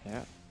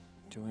 yeah,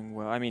 doing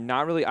well. I mean,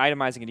 not really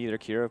itemizing it either.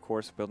 Kira, of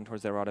course, building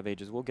towards that Rod of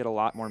Ages, will get a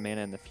lot more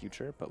mana in the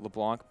future, but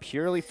LeBlanc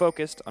purely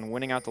focused on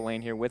winning out the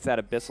lane here with that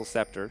Abyssal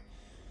Scepter.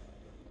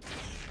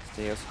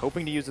 Steos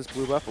hoping to use this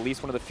blue buff, at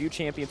least one of the few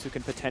champions who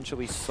can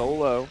potentially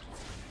solo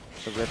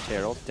the Rift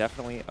Herald.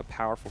 Definitely a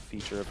powerful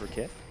feature of her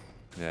kit.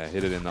 Yeah,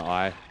 hit it in the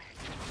eye.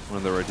 One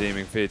of the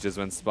redeeming features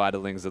when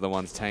Spiderlings are the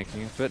ones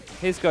tanking it. But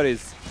he's got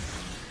his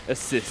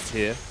assist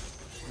here,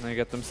 and they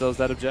get themselves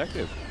that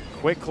objective.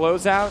 Quick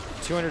closeout,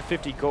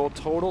 250 gold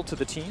total to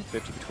the team,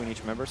 50 between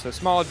each member. So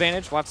small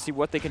advantage. We'll have to see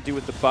what they can do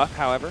with the buff,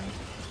 however.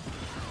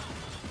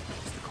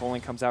 As the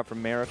Culling comes out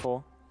from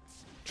Miracle.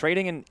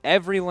 Trading in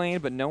every lane,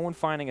 but no one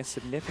finding a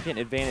significant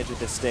advantage at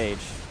this stage.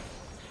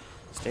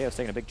 Steos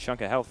taking a big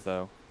chunk of health,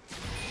 though.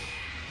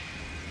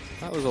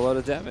 That was a lot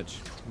of damage.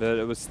 But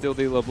it was still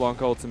the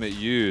LeBlanc ultimate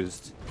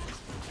used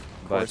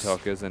by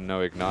Talkers and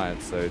no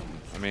ignite. So,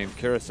 I mean,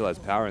 Kira still has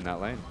power in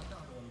that lane.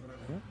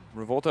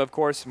 Revolta, of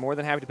course, more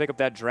than happy to pick up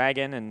that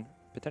dragon, and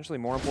potentially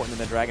more important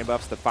than the dragon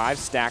buffs, the 5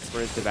 stacks for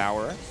his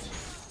Devourer.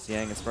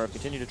 Yang and Smurf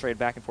continue to trade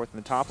back and forth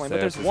in the top lane, but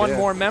there's one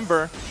more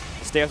member.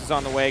 Steos is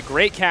on the way.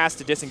 Great cast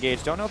to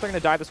disengage. Don't know if they're going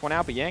to dive this one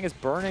out, but Yang is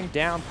burning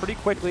down pretty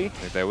quickly. I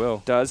think they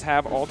will. Does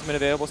have ultimate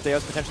available.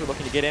 Steos potentially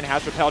looking to get in.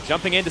 Has Repel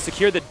jumping in to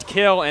secure the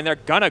kill, and they're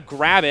going to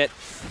grab it.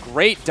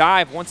 Great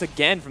dive once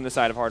again from the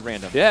side of Hard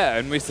Random. Yeah,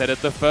 and we said it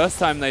the first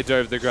time they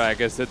dove the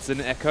Gragas. It's an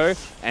Echo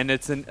and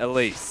it's an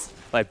Elise.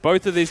 Like,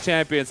 both of these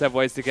champions have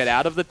ways to get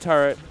out of the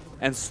turret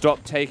and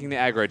stop taking the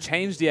aggro.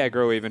 Change the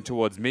aggro even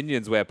towards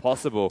minions where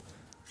possible.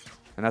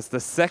 And that's the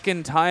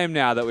second time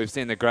now that we've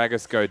seen the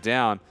Gragas go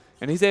down.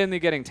 And he's only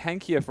getting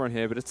tankier from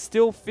here, but it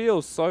still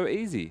feels so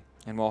easy.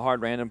 And while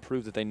Hard Random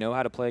proves that they know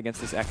how to play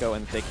against this Echo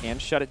and that they can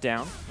shut it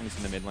down, when it's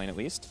in the mid lane at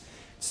least,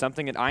 it's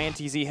something that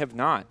INTZ have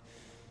not.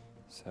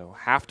 So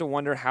have to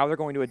wonder how they're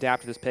going to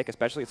adapt to this pick,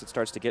 especially as it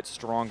starts to get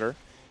stronger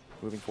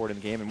moving forward in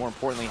the game. And more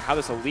importantly, how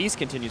this Elise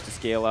continues to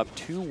scale up.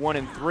 2, 1,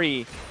 and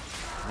 3.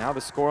 Now the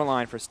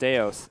scoreline for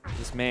Steos.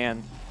 This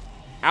man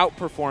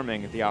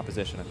outperforming the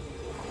opposition.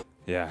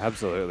 Yeah,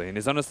 absolutely. And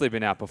he's honestly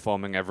been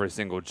outperforming every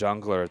single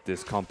jungler at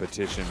this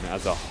competition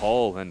as a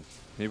whole. And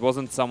he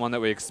wasn't someone that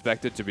we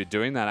expected to be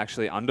doing that,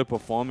 actually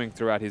underperforming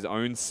throughout his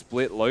own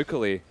split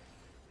locally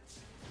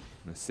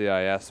in the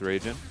CIS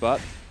region.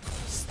 But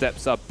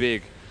steps up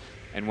big,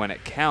 and when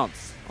it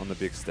counts on the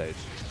big stage.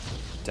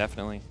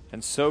 Definitely.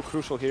 And so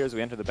crucial here as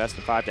we enter the best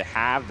of 5 to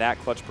have that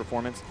clutch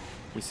performance.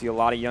 We see a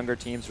lot of younger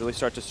teams really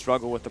start to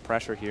struggle with the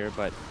pressure here,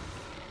 but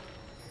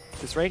at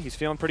this rate, he's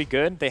feeling pretty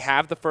good. They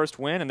have the first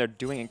win, and they're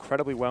doing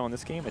incredibly well in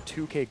this game. A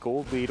 2K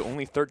gold lead,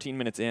 only 13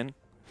 minutes in.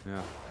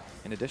 Yeah.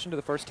 In addition to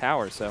the first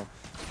tower, so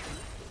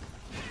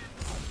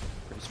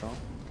pretty strong.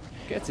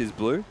 Gets his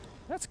blue.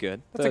 That's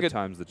good. That's Third a good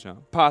time's the charm.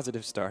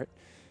 positive start.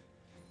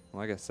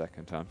 Well, I guess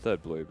second time.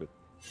 Third blue, but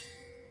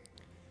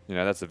you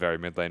know, that's a very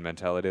mid lane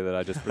mentality that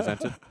I just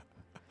presented.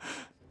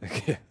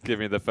 Give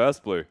me the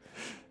first blue.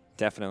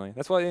 Definitely.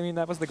 That's why, I mean,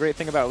 that was the great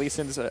thing about Lee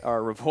Sin's,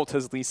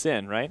 Revolta's Lee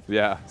Sin, right?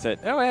 Yeah. Said,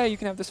 oh yeah, you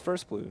can have this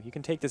first blue. You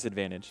can take this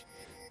advantage.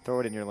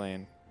 Throw it in your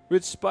lane.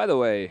 Which, by the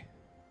way,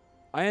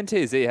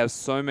 INTZ has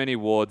so many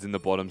wards in the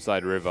bottom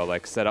side river,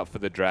 like set up for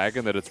the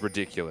dragon, that it's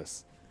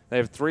ridiculous. They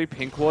have 3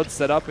 pink wards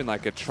set up in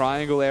like a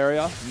triangle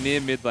area near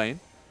mid lane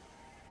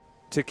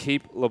to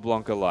keep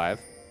LeBlanc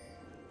alive.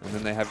 And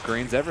then they have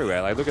greens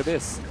everywhere. Like, look at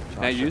this.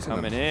 Now using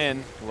coming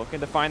in, looking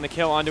to find the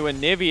kill onto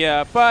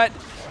Anivia, but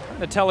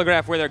to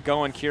telegraph where they're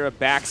going, Kira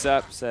backs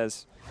up,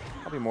 says,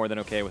 I'll probably more than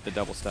okay with the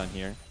double stun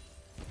here.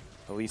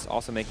 Elise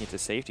also making it to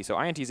safety. So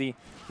INTZ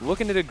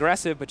looking at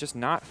aggressive, but just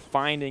not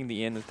finding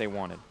the in that they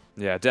wanted.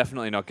 Yeah,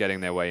 definitely not getting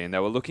their way in. They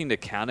were looking to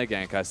counter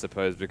gank, I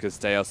suppose, because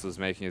Steos was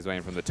making his way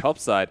in from the top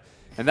side.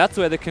 And that's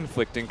where the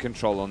conflicting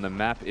control on the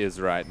map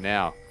is right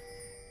now.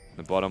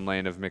 The bottom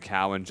lane of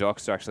Macau and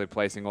Jox are actually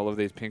placing all of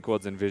these pink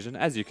wards in vision,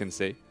 as you can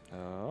see.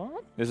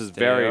 Oh, This is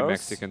very Steos.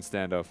 Mexican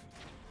standoff.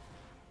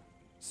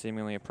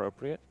 Seemingly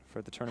appropriate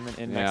for the tournament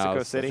in Yeah, Mexico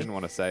I City. didn't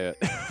want to say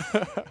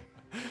it.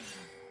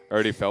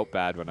 Already felt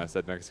bad when I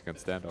said Mexican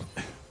standoff.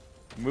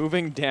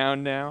 Moving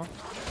down now.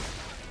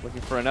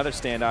 Looking for another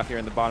standoff here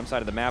in the bottom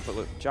side of the map, but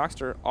look,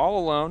 Jockster all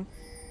alone.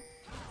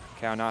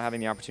 Cow not having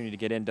the opportunity to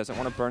get in, doesn't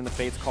want to burn the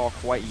Fate's Call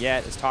quite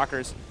yet, as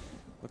Talker's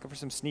looking for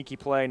some sneaky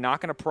play,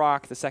 not going to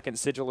proc the second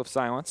Sigil of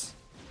Silence,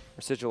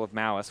 or Sigil of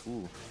Malice.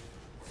 Ooh.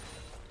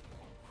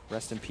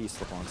 Rest in peace,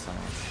 LeBlanc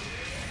Silence.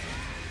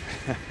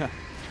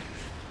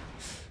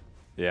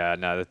 Yeah,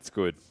 no, that's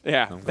good.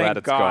 Yeah, I'm glad thank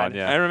it's God. gone,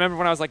 yeah. I remember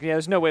when I was like, yeah,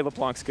 there's no way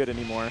LeBlanc's good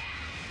anymore.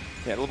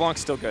 Yeah,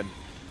 LeBlanc's still good.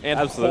 And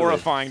Absolutely.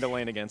 horrifying to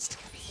lane against.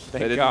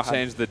 Thank They didn't God.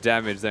 change the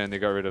damage, they only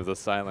got rid of the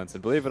silence.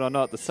 And believe it or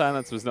not, the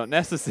silence was not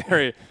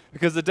necessary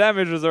because the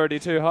damage was already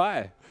too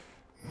high.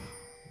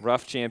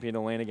 Rough champion to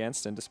lane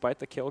against, and despite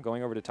the kill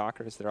going over to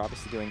Talkers, they're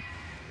obviously doing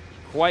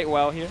quite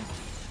well here.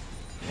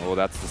 Oh,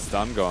 that's the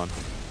stun gone.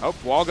 Oh,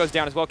 wall goes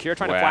down as well. Kira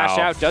trying to Wow. flash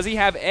out. Does he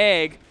have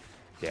egg?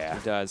 Yeah.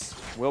 He does.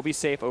 Will be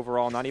safe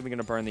overall. Not even going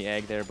to burn the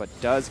egg there, but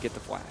does get the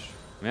flash.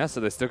 Yeah, so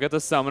they still get the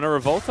summoner.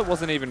 Revolta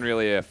wasn't even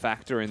really a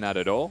factor in that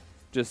at all.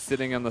 Just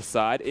sitting on the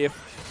side. If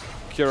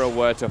Kira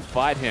were to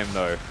fight him,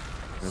 though.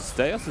 And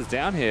Steos is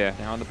down here.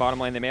 Now on the bottom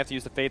lane, they may have to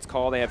use the Fate's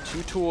Call. They have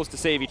 2 tools to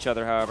save each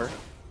other, however.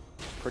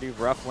 Pretty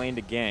rough lane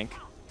to gank.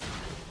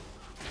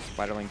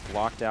 Spiderling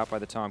blocked out by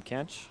the Tom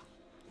Kench.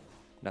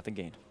 Nothing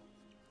gained.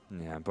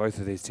 Yeah, both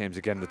of these teams,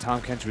 again, the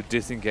Tom Kench would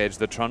disengage,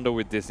 the Trundle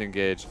would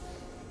disengage.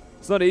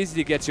 It's not easy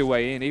to get your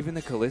way in, even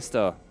the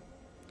Kalista.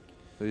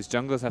 These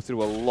junglers have to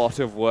do a lot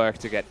of work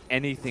to get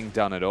anything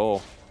done at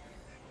all.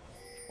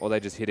 Or they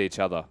just hit each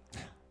other.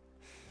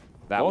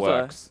 That Volta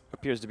works.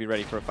 appears to be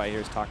ready for a fight here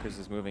as Talkers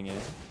is moving in.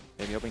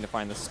 Maybe hoping to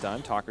find the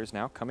stun. Talkers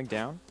now coming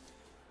down.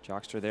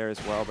 Jockster there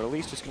as well, but at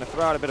least just going to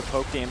throw out a bit of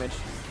poke damage,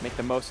 make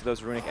the most of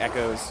those runic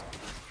echoes.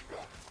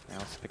 Now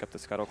let's pick up the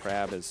Scuttle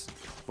Crab as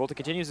Volta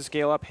continues to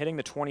scale up, hitting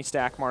the 20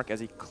 stack mark as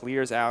he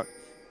clears out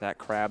that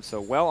crab. So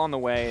well on the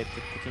way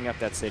to picking up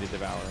that Sated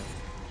Devourer.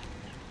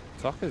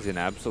 Sokka's in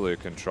absolute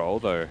control,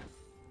 though.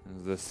 This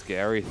is the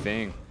scary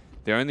thing.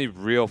 The only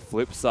real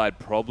flip side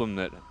problem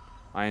that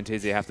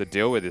INTZ have to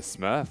deal with is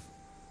Smurf.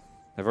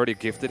 They've already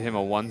gifted him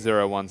a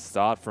 1-0-1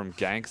 start from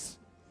ganks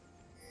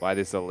by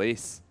this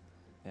Elise.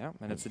 Yeah,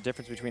 and it's the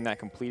difference between that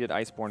completed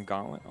Iceborne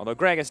Gauntlet. Although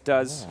Gragas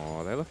does. Oh,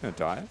 are they looking to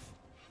dive?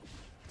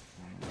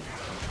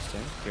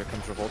 Interesting. Here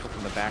comes Revolta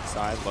from the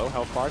backside. Low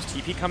health bars.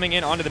 TP coming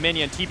in onto the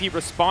minion. TP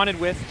responded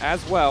with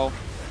as well.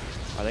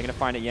 Are they going to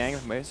find it?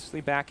 Yang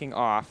mostly backing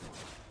off.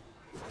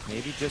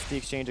 Maybe just the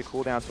exchange of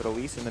cooldowns, but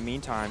Elise in the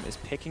meantime is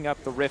picking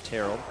up the Rift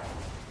Herald.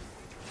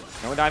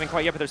 No one diving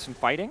quite yet, but there's some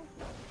fighting.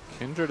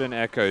 Kindred and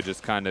Echo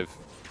just kind of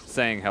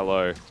saying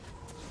hello.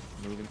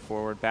 Moving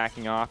forward,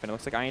 backing off, and it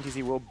looks like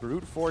INTZ will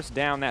brute force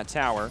down that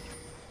tower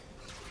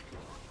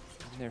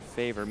in their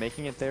favor,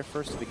 making it their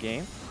first of the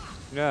game.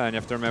 Yeah, and you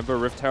have to remember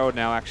Rift Herald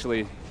now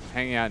actually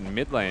hanging out in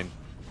mid lane.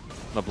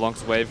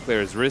 LeBlanc's wave clear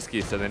is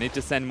risky, so they need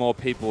to send more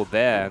people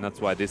there, and that's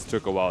why this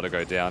took a while to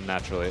go down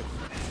naturally.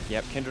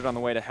 Yep, Kindred on the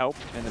way to help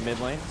in the mid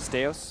lane.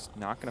 Steos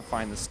not going to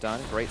find the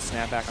stun. Great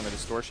snapback on the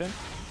distortion.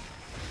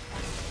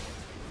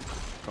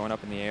 Going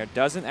up in the air.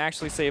 Doesn't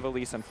actually save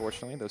Elise,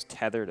 unfortunately. Those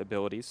tethered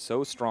abilities,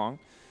 so strong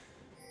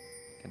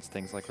against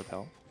things like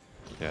Repel.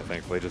 Yeah,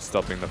 thankfully just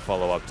stopping the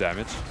follow-up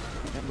damage.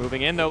 Yep,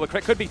 moving in, though.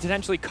 Leclerc could be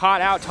potentially caught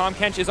out. Tom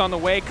Kench is on the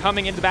way,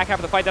 coming into the back half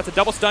of the fight. That's a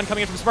double stun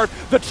coming in from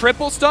Smurf. The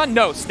triple stun?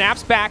 No.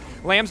 Snaps back.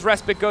 Lamb's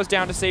Respite goes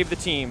down to save the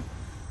team.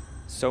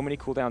 So many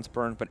cooldowns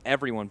burned, but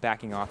everyone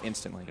backing off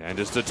instantly. Yeah, and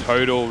just a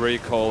total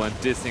recall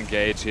and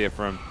disengage here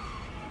from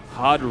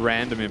Hard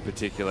Random in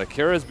particular.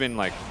 Kira's been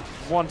like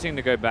wanting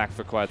to go back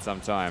for quite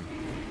some time.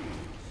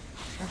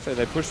 Actually,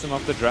 they pushed him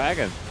off the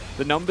dragon.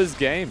 The numbers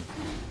game.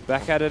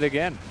 Back at it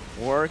again.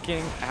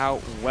 Working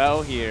out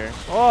well here.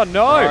 Oh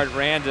no! Hard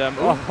Random.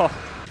 Oh.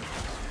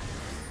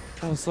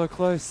 That was so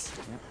close.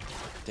 Yep.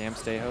 Damn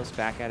Stejos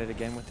back at it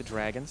again with the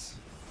dragons.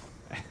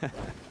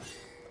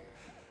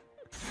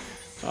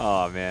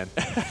 Oh man.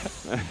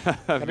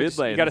 Mid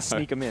lane. You gotta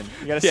sneak them in.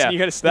 You gotta, Yeah, you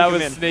gotta sneak that them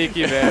was in.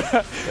 sneaky,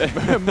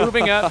 man.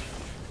 Moving up,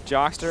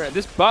 Jockster.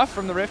 This buff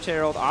from the Rift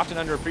Herald, often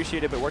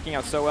underappreciated, but working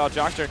out so well.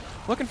 Jockster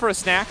looking for a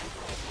snack,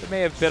 but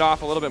may have bit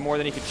off a little bit more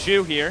than he could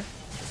chew here.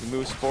 As he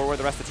moves forward,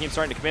 the rest of the team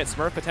starting to commit.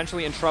 Smurf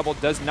potentially in trouble.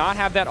 Does not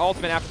have that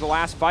ultimate after the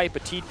last fight,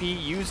 but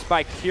TP used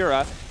by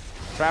Kira.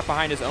 Trapped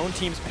behind his own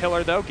team's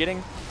pillar, though,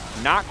 getting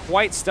not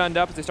quite stunned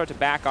up as they start to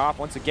back off.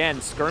 Once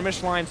again,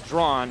 skirmish lines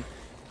drawn.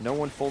 No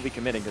one fully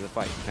committing to the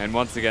fight. And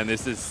once again,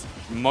 this is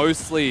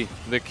mostly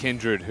the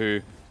Kindred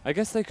who I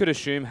guess they could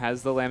assume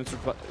has the Lamb's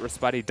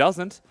Respite. He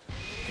doesn't.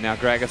 Now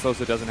Gragas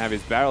also doesn't have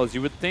his barrels.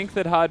 You would think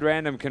that Hard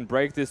Random can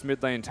break this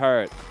mid lane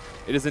turret.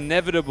 It is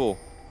inevitable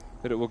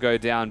that it will go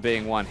down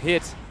being one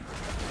hit.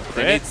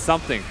 They need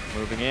something.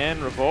 Moving in,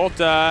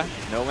 Revolta.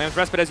 No Lamb's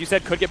Respite, as you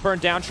said, could get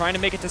burned down, trying to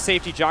make it to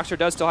safety. Jockster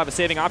does still have a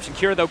saving option.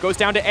 Kira, though, goes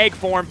down to egg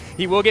form.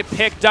 He will get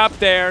picked up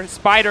there.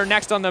 Spider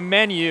next on the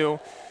menu.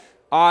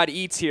 Odd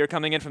eats here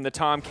coming in from the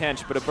Tom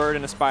Kench, but a bird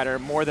and a spider,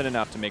 more than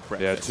enough to make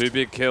breakfast. Yeah, 2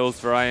 big kills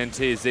for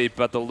INTZ,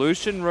 but the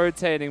Lucian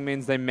rotating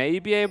means they may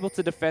be able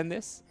to defend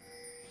this.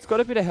 It's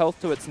got a bit of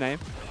health to its name,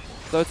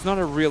 though it's not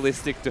a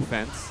realistic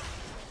defense.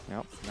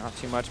 Nope, not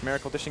too much.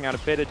 Miracle dishing out a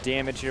bit of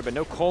damage here, but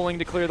no culling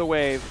to clear the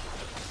wave.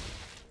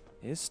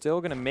 Is still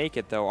going to make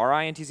it, though. Are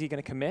INTZ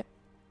going to commit?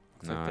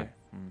 Looks No. like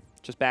they're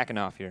just backing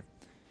off here.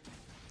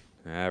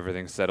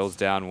 Everything settles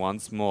down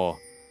once more.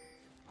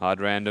 Hard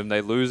Random,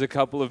 they lose a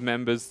couple of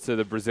members to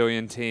the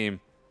Brazilian team,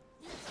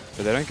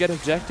 but they don't get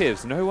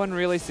objectives. No one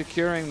really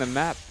securing the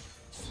map.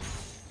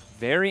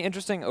 Very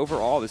interesting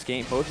overall, this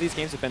game. Both of these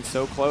games have been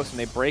so close, and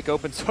they break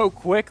open so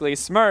quickly.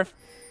 Smurf.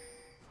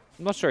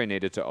 I'm not sure he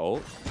needed to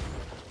ult.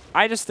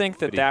 I just think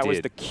that But he that was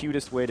did. the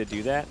cutest way to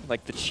do that.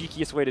 Like, the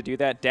cheekiest way to do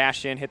that.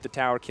 Dash in, hit the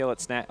tower, kill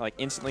it, snap, like,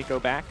 instantly go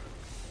back.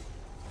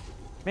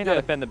 May not Yeah.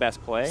 have been the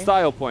best play.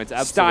 Style points,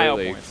 Style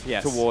absolutely. points,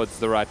 yes. Towards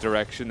the right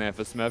direction there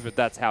for Smurf, if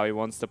that's how he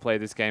wants to play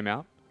this game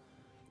out.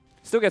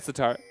 Still gets the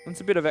turret.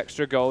 It's a bit of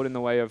extra gold in the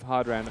way of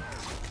Hard Random.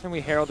 And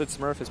we heralded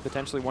Smurf as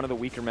potentially one of the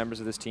weaker members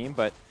of this team,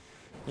 but,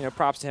 you know,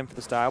 props to him for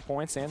the style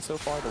points. And so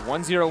far, the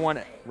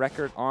 1-0-1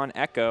 record on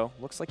Echo.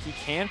 Looks like he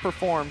can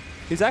perform.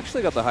 He's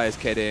actually got the highest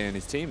KDA in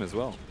his team as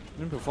well.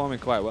 Been performing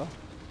quite well.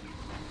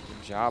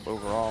 Good job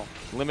overall.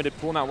 Limited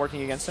pool not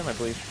working against him, I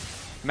believe.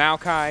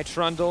 Maokai,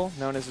 Trundle,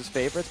 known as his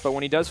favorites, but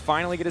when he does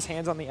finally get his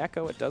hands on the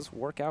Echo, it does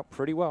work out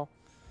pretty well.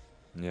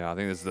 Yeah, I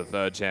think this is the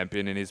 3rd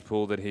champion in his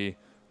pool that he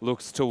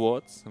looks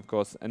towards. Of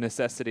course, a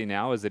necessity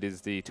now as it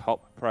is the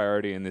top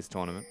priority in this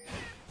tournament.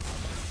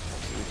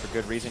 For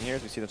good reason here,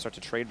 as we see them start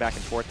to trade back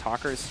and forth.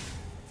 Talkers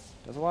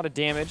does a lot of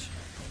damage.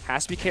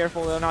 Has to be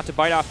careful, though, not to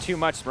bite off too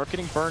much. Smurf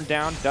getting burned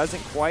down,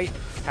 doesn't quite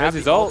have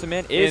his the ult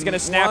ultimate. Is in going to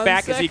snap 1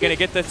 back. Is he going to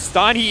second. get the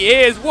stun? He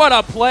is. What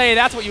a play.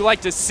 That's what you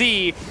like to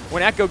see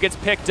when Echo gets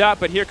picked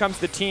up. But here comes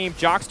the team.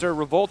 Jockster,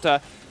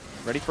 Revolta,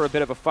 ready for a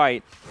bit of a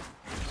fight.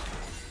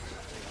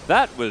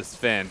 That was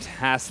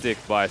fantastic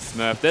by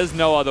Smurf. There's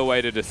no other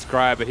way to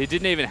describe it. He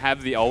didn't even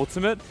have the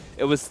ultimate.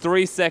 It was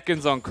 3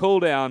 seconds on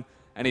cooldown,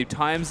 and he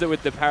times it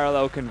with the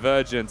parallel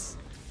convergence.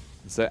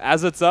 So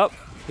as it's up,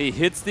 he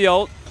hits the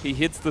ult, he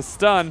hits the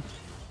stun,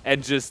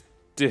 and just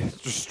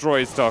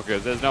destroys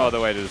Talkers. There's no other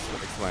way to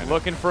explain it.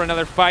 Looking for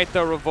another fight,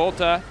 though.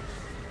 Revolta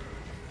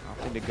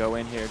opting to go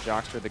in here.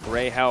 Jockster, the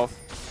gray health,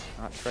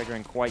 not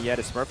triggering quite yet.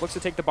 As Smurf looks to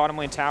take the bottom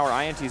lane tower.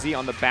 INTZ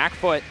on the back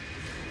foot.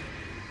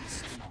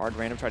 Hard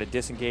Random try to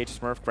disengage.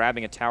 Smurf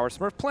grabbing a tower.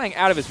 Smurf playing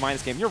out of his mind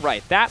this game. You're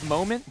right. That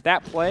moment,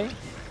 that play,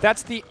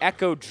 that's the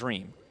Echo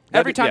dream.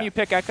 Every time yeah. you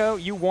pick Echo,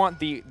 you want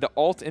the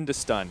ult into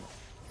stun.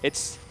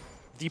 It's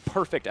the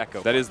perfect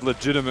Echo. That is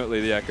legitimately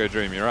the Echo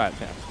Dream, you're right.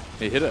 Yeah.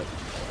 He hit it.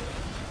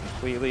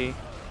 Completely.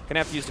 Gonna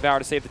have to use Devour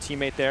to save the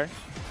teammate there.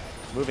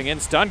 Moving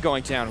in, stun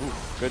going down. Ooh,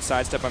 good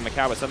sidestep by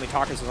Macau, but suddenly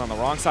Talkers is on the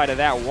wrong side of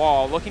that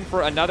wall, looking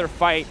for another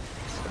fight,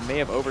 but may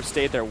have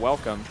overstayed their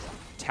welcome.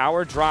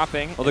 Tower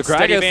dropping. Well, the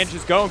steady Gragas- advantage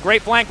is going.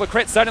 Great flank.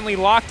 Lacrit suddenly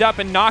locked up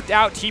and knocked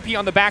out. TP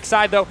on the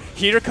backside, though.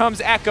 Here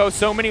comes Echo.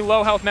 So many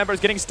low health members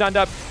getting stunned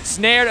up.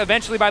 Snared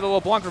eventually by the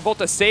LeBlanc.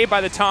 Revolta saved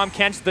by the Tom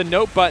Kench. The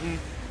note button.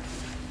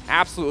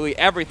 Absolutely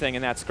everything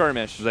in that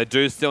skirmish. They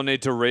do still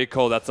need to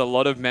recall. That's a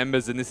lot of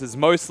members, and this is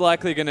most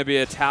likely going to be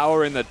a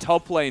tower in the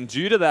top lane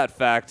due to that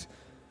fact.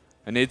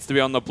 It needs to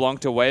be on the Blanc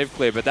to wave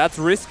clear, but that's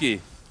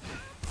risky.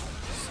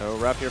 So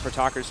rough here for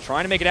Talkers.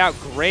 Trying to make it out.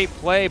 Great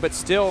play, but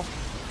still,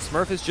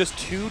 Smurf is just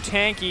too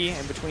tanky.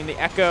 And between the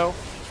Echo,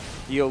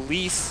 the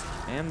Elise,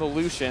 and the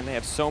Lucian, they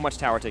have so much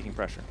tower taking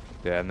pressure.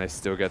 Yeah, and they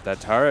still get that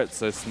turret,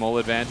 so small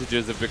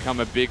advantages have become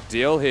a big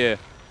deal here.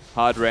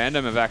 Hard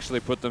Random have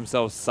actually put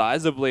themselves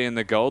sizably in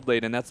the gold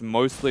lead, and that's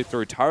mostly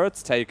through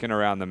turrets taken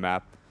around the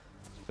map.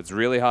 It's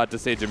really hard to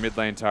siege a mid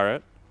lane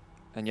turret.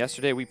 And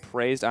yesterday we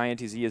praised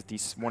INTZ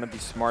as one of the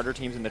smarter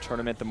teams in the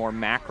tournament, the more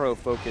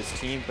macro-focused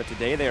team. But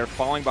today they are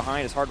falling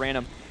behind as Hard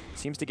Random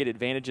seems to get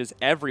advantages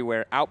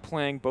everywhere,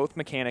 outplaying both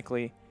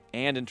mechanically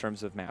and in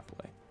terms of map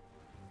play.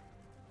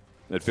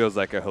 It feels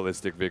like a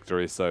holistic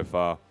victory so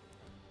far.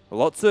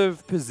 Lots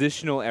of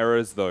positional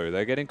errors, though.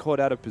 They're getting caught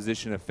out of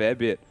position a fair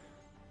bit.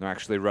 They're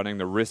actually running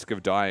the risk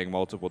of dying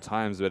multiple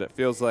times, but it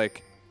feels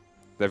like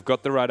they've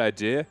got the right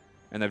idea,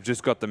 and they've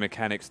just got the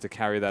mechanics to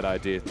carry that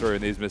idea through,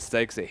 and these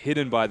mistakes are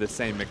hidden by the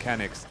same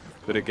mechanics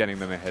that are getting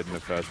them ahead in the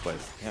first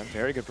place. Yeah,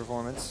 very good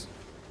performance.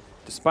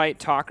 Despite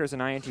Talkers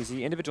and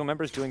INTZ, individual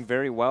members doing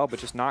very well, but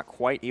just not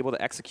quite able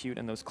to execute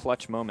in those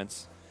clutch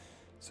moments.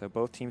 So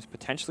both teams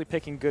potentially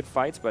picking good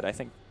fights, but I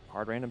think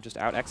Hard Random just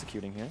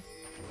out-executing here.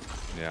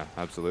 Yeah,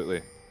 absolutely.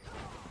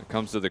 When it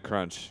comes to the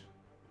crunch,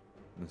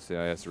 the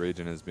CIS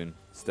region has been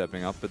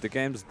stepping up, but the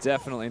game's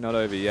definitely not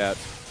over yet.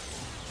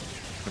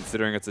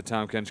 Considering it's a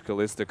Tahm Kench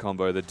Kalista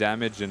combo, the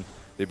damage and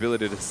the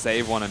ability to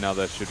save one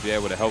another should be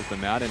able to help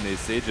them out in these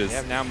sieges.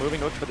 Yeah, now moving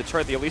to look for the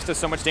turret. The Elise does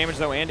so much damage,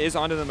 though, and is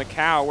onto the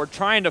Macau. We're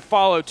trying to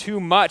follow too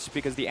much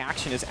because the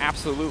action is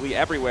absolutely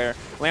everywhere.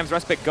 Lamb's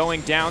Respite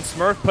going down.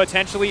 Smurf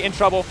potentially in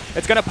trouble.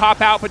 It's going to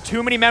pop out, but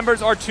too many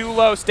members are too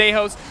low.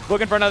 Stejos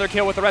looking for another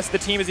kill with the rest of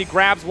the team as he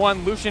grabs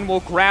one. Lucian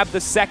will grab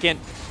the second.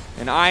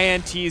 And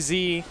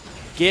INTZ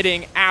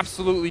getting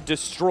absolutely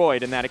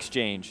destroyed in that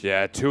exchange.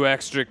 Yeah, 2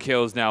 extra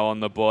kills now on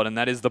the board, and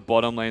that is the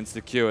bottom lane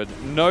secured.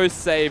 No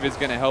save is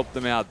going to help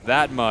them out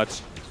that much.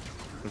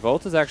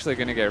 Volta's actually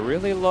going to get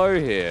really low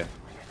here.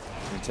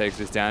 He takes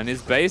this down.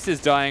 His base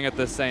is dying at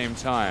the same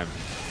time.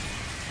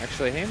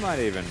 Actually, he might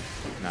even...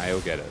 Nah,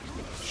 he'll get it.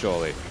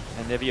 Surely.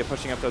 And Nivea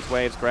pushing up those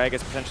waves. Greg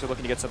is potentially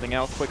looking to get something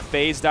else. Quick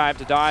phase dive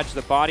to dodge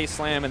the body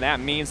slam, and that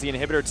means the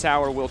inhibitor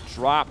tower will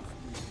drop.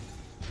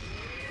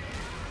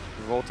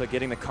 Volta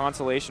getting the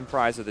consolation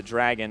prize of the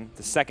Dragon.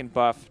 The second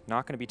buff,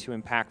 not going to be too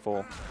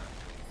impactful,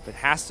 but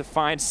has to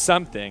find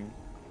something.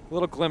 A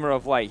little glimmer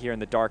of light here in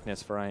the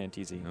darkness for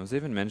INTZ. It was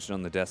even mentioned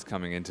on the desk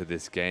coming into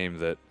this game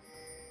that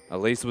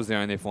Elise was the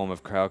only form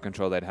of crowd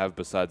control they'd have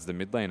besides the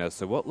mid laner.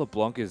 So what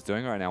LeBlanc is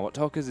doing right now, what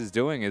Talkers is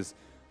doing is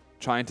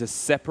trying to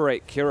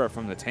separate Kira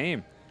from the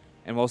team.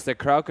 And whilst their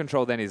crowd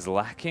control then is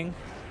lacking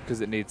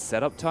because it needs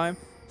setup time,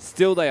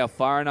 still they are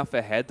far enough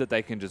ahead that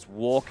they can just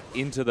walk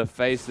into the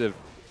face of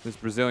this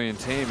Brazilian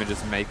team and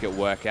just make it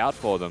work out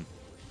for them.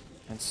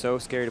 And so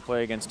scary to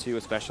play against too,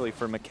 especially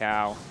for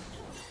Macau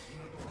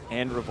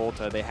and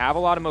Revolta. They have a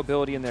lot of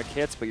mobility in their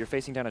kits, but you're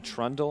facing down a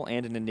Trundle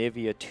and an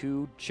Anivia,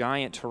 2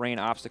 giant terrain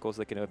obstacles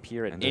that can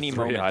appear at any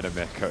moment. And a 3-item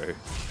Echo.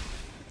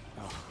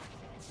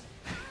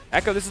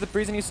 Echo, this is the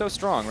reason he's so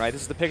strong, right?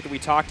 This is the pick that we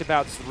talked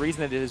about. This is the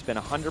reason that it has been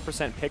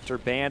 100% picked or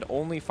banned,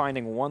 only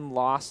finding 1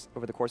 loss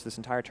over the course of this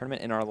entire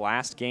tournament in our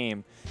last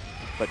game.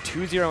 But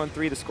 2-0-3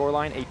 the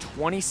scoreline, a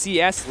 20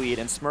 CS lead,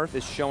 and Smurf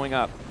is showing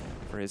up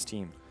for his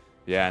team.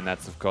 Yeah, and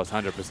that's, of course,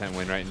 100%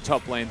 win rate in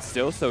top lane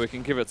still, so we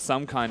can give it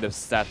some kind of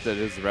stat that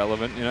is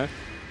relevant, you know.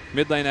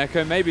 Mid lane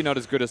Echo, maybe not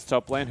as good as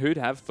top lane. Who'd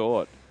have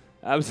thought?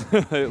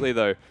 Absolutely,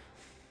 though.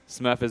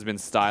 Smurf has been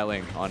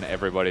styling on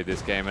everybody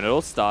this game, and it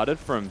all started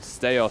from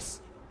Stejos.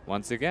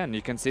 Once again,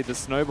 you can see the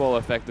snowball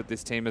effect that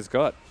this team has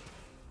got.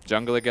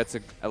 Jungler gets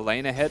a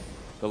lane ahead,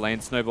 the lane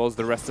snowballs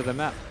the rest of the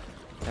map.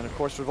 And of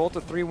course, Revolta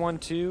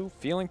 3-1-2,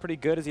 feeling pretty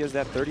good as he has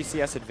that 30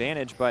 CS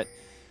advantage, but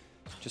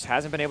just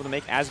hasn't been able to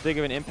make as big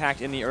of an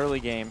impact in the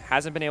early game.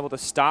 Hasn't been able to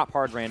stop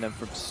Hard Random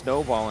from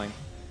snowballing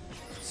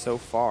so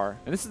far.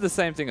 And this is the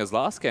same thing as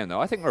last game,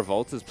 though. I think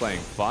Revolta's playing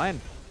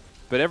fine.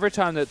 But every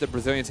time that the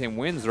Brazilian team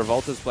wins,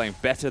 Revolta's playing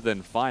better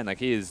than fine. Like,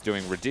 he is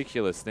doing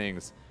ridiculous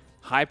things.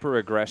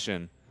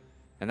 Hyper-aggression.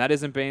 And that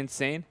isn't being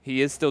seen.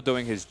 He is still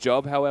doing his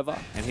job, however,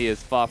 and he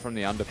is far from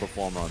the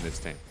underperformer on this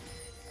team.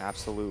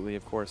 Absolutely,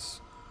 of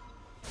course.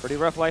 Pretty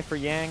rough life for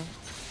Yang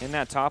in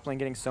that top lane,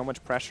 getting so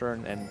much pressure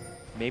and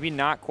maybe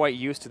not quite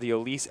used to the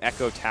Elise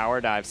Echo tower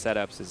dive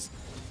setups as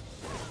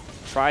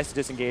tries to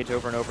disengage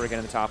over and over again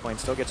in the top lane,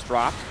 still gets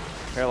dropped.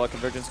 Parallel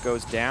Convergence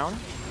goes down.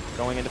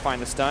 Going in to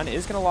find the stun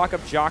is going to lock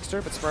up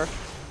Jockster, but Smurf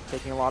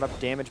taking a lot of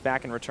damage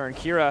back in return.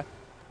 Kira,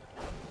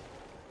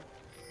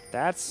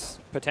 that's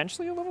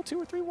potentially a level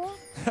 2 or 3 wall.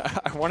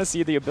 I want to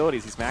see the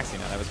abilities he's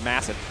maxing out. That was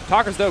massive.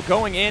 Talkers, though,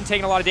 going in,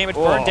 taking a lot of damage,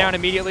 burned down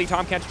immediately.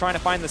 Tahm Kench trying to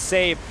find the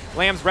save.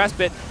 Lamb's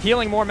Respite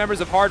healing more members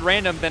of Hard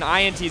Random than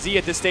INTZ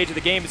at this stage of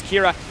the game as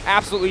Kira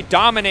absolutely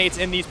dominates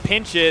in these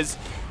pinches.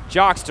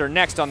 Jockster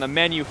next on the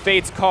menu.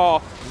 Fate's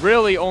Call,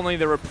 really only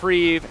the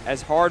reprieve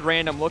as Hard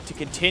Random look to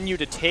continue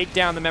to take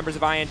down the members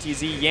of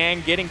INTZ.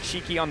 Yang getting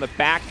cheeky on the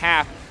back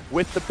half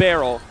with the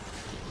barrel.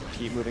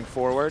 Keep moving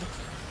forward.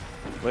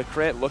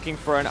 Licrit looking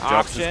for an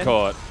option.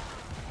 Caught.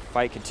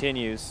 Fight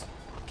continues.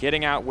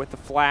 Getting out with the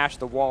flash,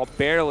 the wall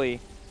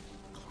barely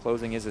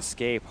closing his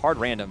escape. Hard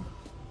Random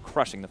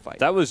crushing the fight.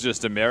 That was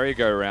just a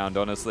merry-go-round,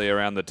 honestly,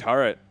 around the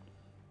turret.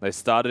 They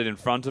started in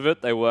front of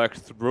it, they worked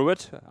through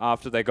it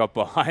after they got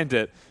behind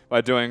it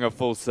by doing a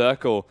full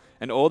circle,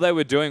 and all they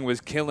were doing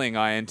was killing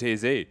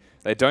INTZ.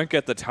 They don't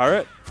get the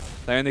turret,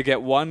 they only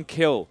get 1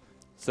 kill.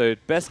 So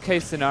best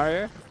case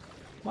scenario,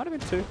 might have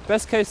been 2,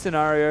 best case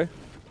scenario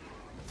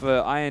for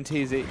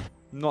INTZ,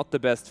 not the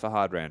best for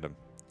Hard Random.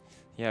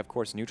 Yeah, of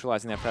course,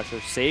 neutralizing that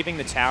pressure, saving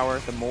the tower,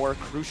 the more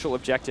crucial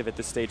objective at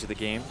this stage of the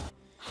game.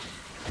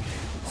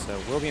 So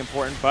will be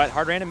important, but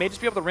Hard Random may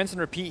just be able to rinse and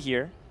repeat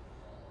here.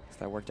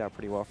 That worked out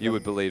pretty well for them. You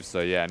would believe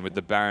so, yeah. And with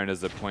the Baron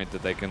as a point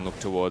that they can look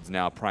towards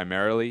now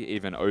primarily,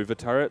 even over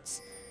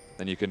turrets,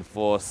 then you can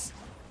force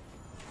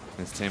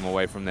this team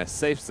away from their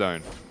safe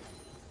zone.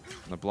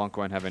 LeBlanc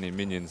won't have any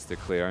minions to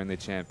clear, only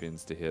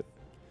champions to hit.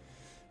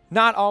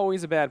 Not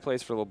always a bad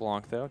place for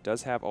LeBlanc, though.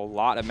 Does have a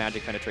lot of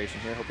magic penetration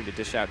here, hoping to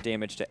dish out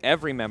damage to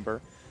every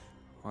member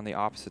on the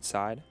opposite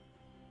side.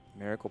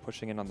 Miracle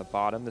pushing in on the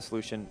bottom. The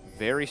solution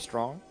very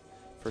strong.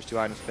 First 2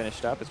 items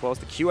finished up, as well as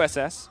the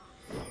QSS.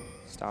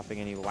 Stopping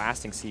any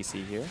lasting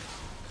CC here.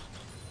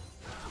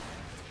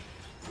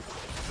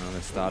 Well,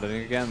 they're starting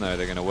again, though.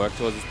 They're going to work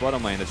towards this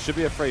bottom lane. It should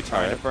be a free turret.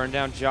 Trying to burn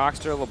down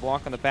Jockster.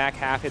 LeBlanc on the back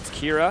half hits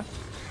Kira.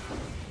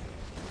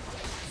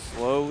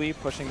 slowly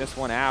pushing this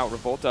one out.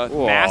 Revolta,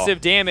 Whoa. massive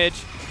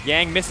damage.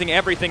 Yang missing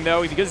everything,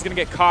 though. He's going to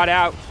get caught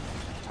out.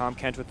 Tom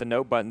Kench with the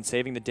no button,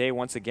 saving the day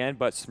once again,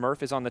 but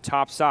Smurf is on the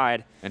top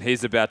side. And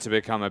he's about to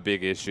become a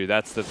big issue.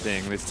 That's the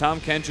thing. This Tom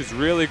Kench is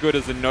really good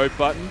as a no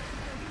button.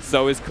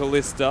 So is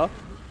Callista.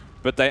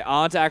 But they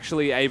aren't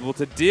actually able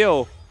to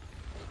deal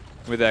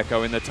with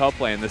Echo in the top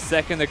lane. The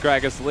second that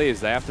Gragas leaves,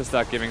 they have to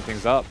start giving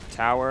things up.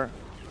 Tower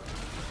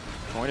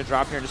going to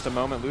drop here in just a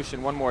moment.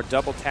 Lucian, one more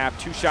double tap,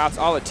 2 shots,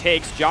 all it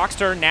takes.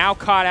 Jockster now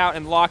caught out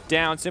and locked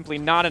down. Simply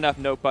not enough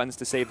no buttons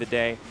to save the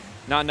day.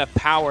 Not enough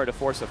power to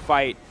force a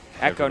fight.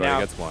 Echo Everybody now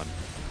gets one.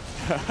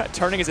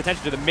 turning his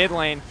attention to the mid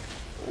lane.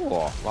 Ooh,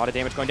 a lot of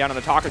damage going down on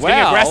the Talkers. Wow.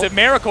 Getting aggressive.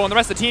 Miracle and the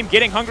rest of the team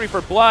getting hungry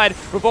for blood.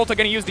 Revolta going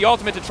to use the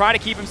ultimate to try to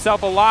keep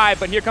himself alive,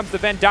 but here comes the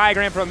Venn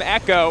diagram from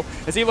Echo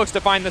as he looks to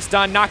find the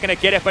stun. Not going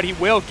to get it, but he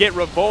will get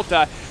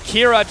Revolta.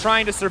 Kira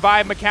trying to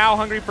survive. Macau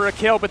hungry for a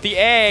kill, but the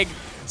egg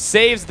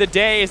saves the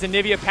day as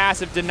Anivia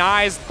passive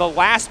denies the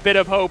last bit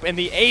of hope, and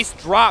the ace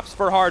drops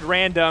for Hard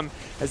Random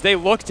as they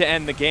look to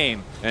end the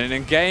game. And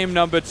in game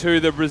number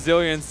 2, the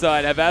Brazilian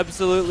side have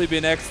absolutely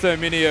been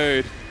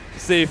exterminated.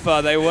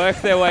 Sifa, they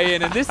work their way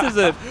in, and this is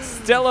a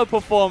stellar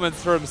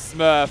performance from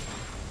Smurf.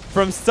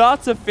 From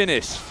start to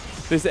finish,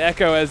 this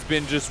Echo has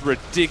been just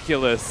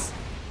ridiculous.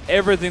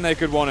 Everything they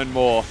could want and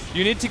more.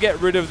 You need to get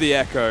rid of the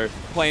Echo,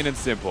 plain and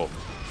simple.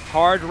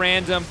 Hard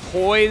Random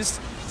poised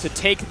to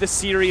take the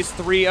series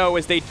 3-0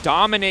 as they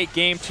dominate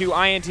game 2.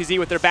 INTZ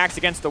with their backs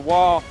against the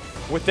wall,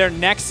 with their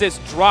Nexus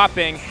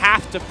dropping,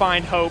 have to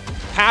find hope,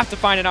 have to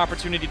find an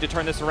opportunity to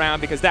turn this around,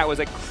 because that was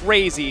a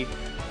crazy,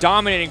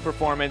 dominating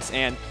performance,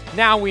 and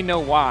now we know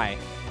why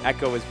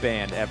Echo is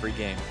banned every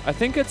game. I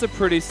think it's a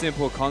pretty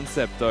simple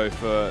concept, though,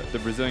 for the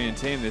Brazilian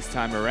team this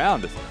time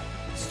around.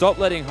 Stop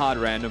letting Hard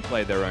Random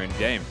play their own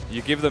game.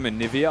 You give them a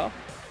Nivea,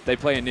 they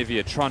play a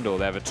Nivea Trundle.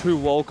 They have a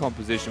 2-wall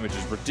composition, which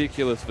is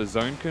ridiculous for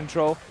zone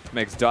control.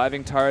 Makes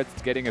diving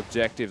turrets, getting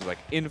objectives, like,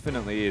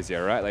 infinitely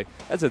easier, right? Like,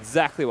 that's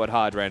exactly what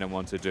Hard Random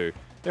want to do.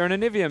 They're in a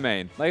Nivea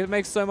main. Like, it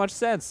makes so much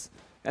sense.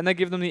 And they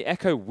give them the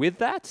Echo with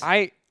that?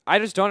 I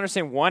just don't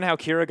understand, 1, how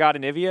Kira got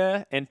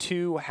Anivia, and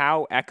 2,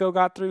 how Echo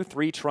got through,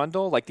 3,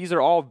 Trundle. Like, these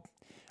are all...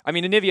 I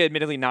mean, Anivia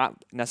admittedly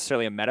not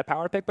necessarily a meta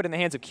power pick, but in the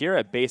hands of Kira,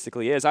 it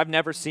basically is. I've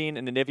never seen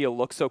an Anivia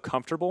look so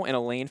comfortable in a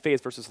lane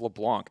phase versus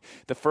LeBlanc.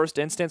 The first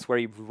instance where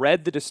he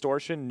read the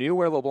distortion, knew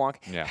where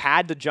LeBlanc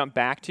had to jump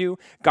back to,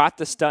 got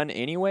the stun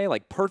anyway,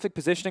 like perfect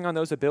positioning on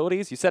those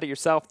abilities. You said it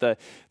yourself,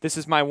 this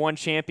is my one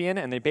champion,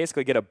 and they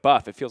basically get a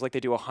buff. It feels like they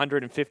do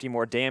 150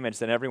 more damage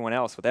than everyone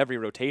else with every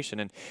rotation,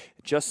 and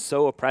just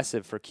so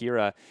oppressive for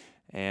Kira.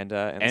 And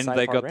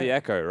they got the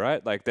Echo,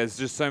 right? Like, there's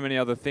just so many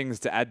other things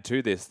to add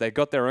to this. They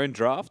got their own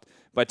draft.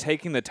 By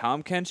taking the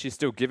Tahm Kench, you're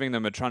still giving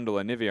them a Trundle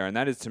and Nivea, and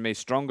that is, to me,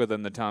 stronger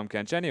than the Tahm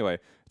Kench anyway.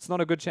 It's not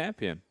a good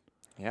champion.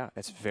 Yeah,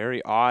 it's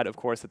very odd, of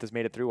course, that this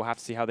made it through. We'll have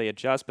to see how they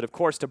adjust. But, of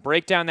course, to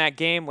break down that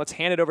game, let's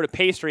hand it over to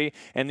Pastry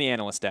and the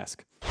analyst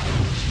desk.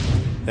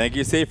 Thank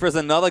you, Seafras.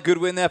 Another good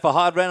win there for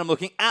Hard Random,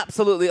 looking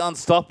absolutely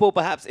unstoppable,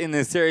 perhaps, in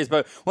this series.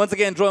 But once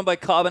again, joined by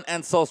Carbon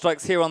and Soul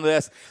Strikes here on the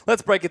desk.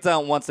 Let's break it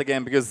down once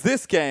again, because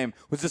this game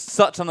was just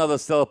such another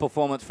stellar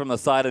performance from the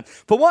side. And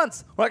for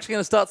once, we're actually going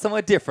to start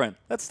somewhere different.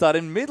 Let's start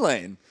in mid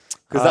lane,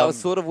 because that was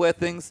sort of where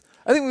things...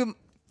 I think we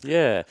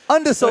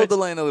undersold the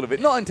lane a little bit,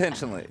 not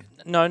intentionally.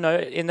 No.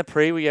 In the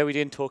pre, we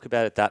didn't talk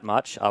about it that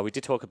much. We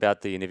did talk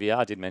about the Anivia.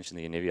 I did mention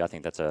the Anivia. I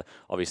think that's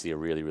obviously a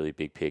really, really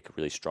big pick,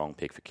 really strong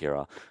pick for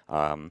Kira.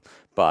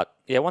 But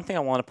yeah, one thing I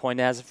want to point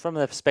out is from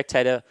the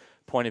spectator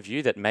point of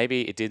view that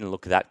maybe it didn't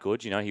look that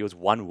good. You know, he was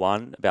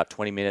 1-1 about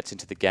 20 minutes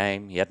into the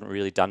game. He hadn't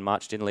really done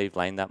much, didn't leave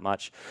lane that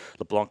much.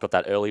 LeBlanc got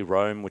that early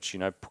roam, which, you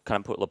know,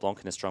 kind of put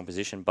LeBlanc in a strong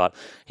position, but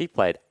he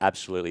played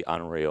absolutely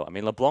unreal. I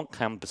mean, LeBlanc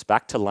comes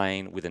back to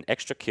lane with an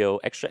extra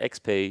kill, extra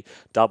XP,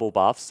 double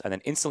buffs, and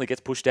then instantly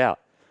gets pushed out.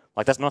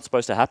 Like, that's not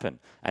supposed to happen.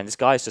 And this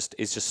guy is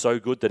just so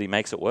good that he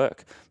makes it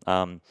work.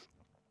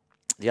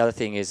 The other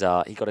thing is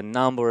he got a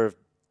number of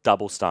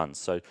double stuns.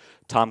 So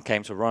Tom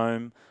came to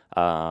roam,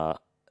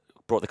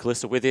 brought the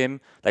Callista with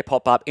him. They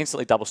pop up,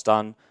 instantly double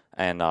stun,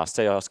 and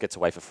Steos gets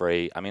away for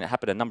free. I mean, it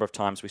happened a number of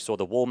times. We saw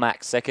the Wall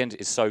Max second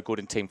is so good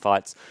in team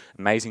fights.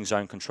 Amazing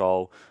zone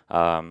control.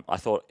 I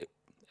thought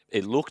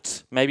it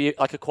looked maybe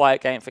like a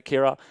quiet game for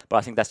Kira, but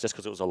I think that's just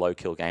because it was a low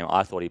kill game.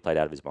 I thought he played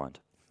out of his mind.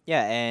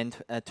 Yeah, and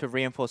to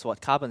reinforce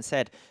what Carbon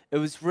said, it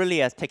was really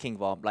a ticking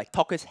bomb. Like,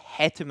 Tokus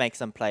had to make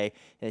some play.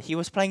 He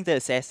was playing the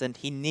assassin.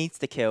 He needs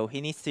the kill.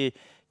 He needs to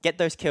get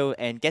those kills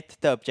and get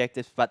the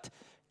objectives, but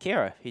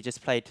Kira, he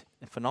just played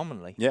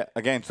phenomenally. Yeah,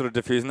 again, sort of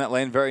diffusing that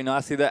lane very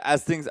nicely there,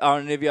 as things are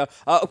in Nivea.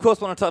 Of course,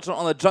 want to touch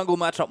on the jungle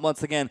matchup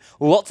once again.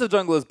 Lots of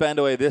junglers banned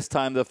away this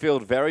time. The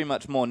field very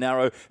much more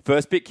narrow.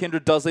 First pick,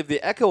 Kindred does leave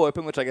the Echo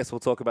open, which I guess we'll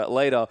talk about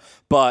later.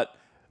 But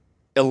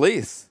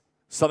Elise,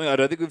 something I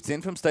don't think we've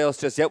seen from Steos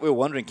just yet. We were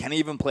wondering, can he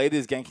even play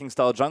these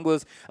ganking-style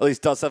junglers? Elise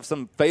does have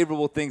some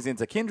favorable things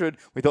into Kindred.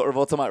 We thought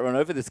Revolta might run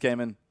over this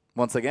game, and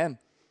once again,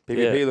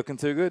 PvP looking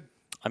too good.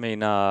 I mean,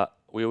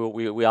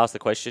 we asked the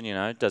question, you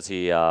know, does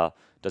he have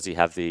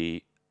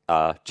the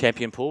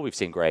champion pool, we've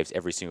seen Graves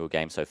every single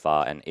game so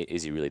far, and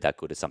is he really that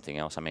good at something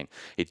else? I mean,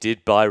 he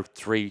did buy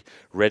 3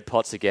 red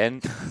pots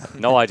again.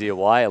 No idea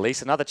why. At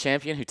least another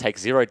champion who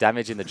takes 0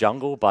 damage in the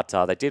jungle, but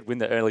they did win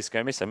the early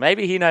skirmish, so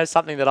maybe he knows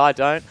something that I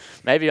don't.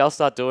 Maybe I'll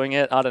start doing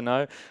it. I don't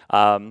know.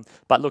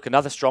 But look,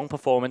 another strong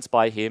performance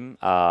by him.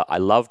 I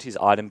loved his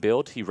item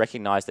build. He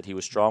recognized that he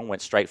was strong,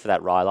 went straight for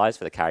that Rylai's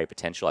for the carry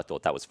potential. I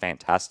thought that was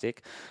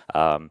fantastic.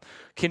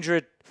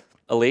 Kindred,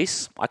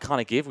 Elise, I kind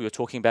of give, we were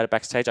talking about it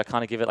backstage, I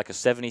kind of give it like a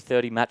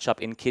 70-30 matchup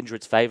in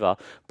Kindred's favor,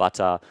 but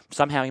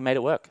somehow he made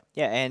it work.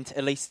 Yeah, and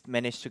Elise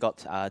managed to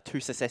got 2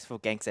 successful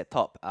ganks at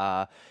top.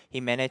 He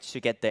managed to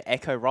get the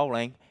Echo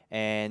rolling,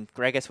 and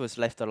Gragas was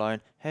left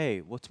alone. Hey,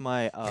 what's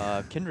my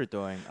Kindred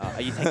doing? Are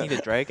you taking the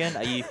Dragon?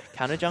 Are you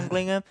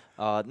counter-jungling him?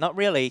 Not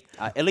really.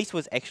 Elise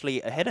was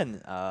actually ahead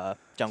in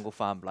jungle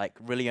farm, like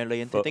really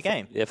early into the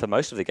game. Yeah, for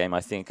most of the game,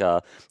 I think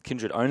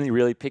Kindred only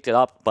really picked it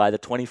up by the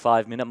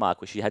 25-minute mark,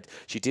 where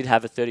she did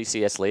have a 30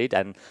 CS lead,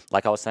 and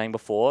like I was saying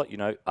before, you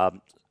know,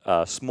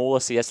 smaller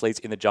CS leads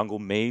in the jungle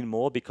mean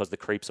more because the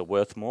creeps are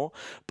worth more.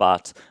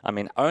 But, I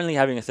mean, only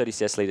having a 30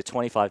 CS lead at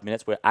 25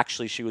 minutes where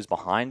actually she was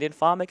behind in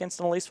farm against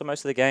an Elise for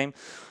most of the game,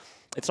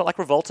 it's not like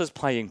Revolta's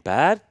playing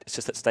bad, it's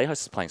just that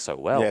Stayhost is playing so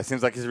well. Yeah, it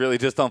seems like he's really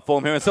just on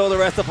form here. And so the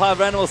rest of Hard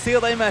Random will see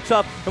how they match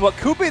up in what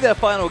could be their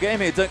final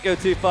game here. Don't go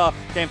too far.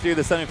 Game 3 of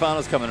the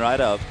semifinals coming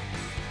right up.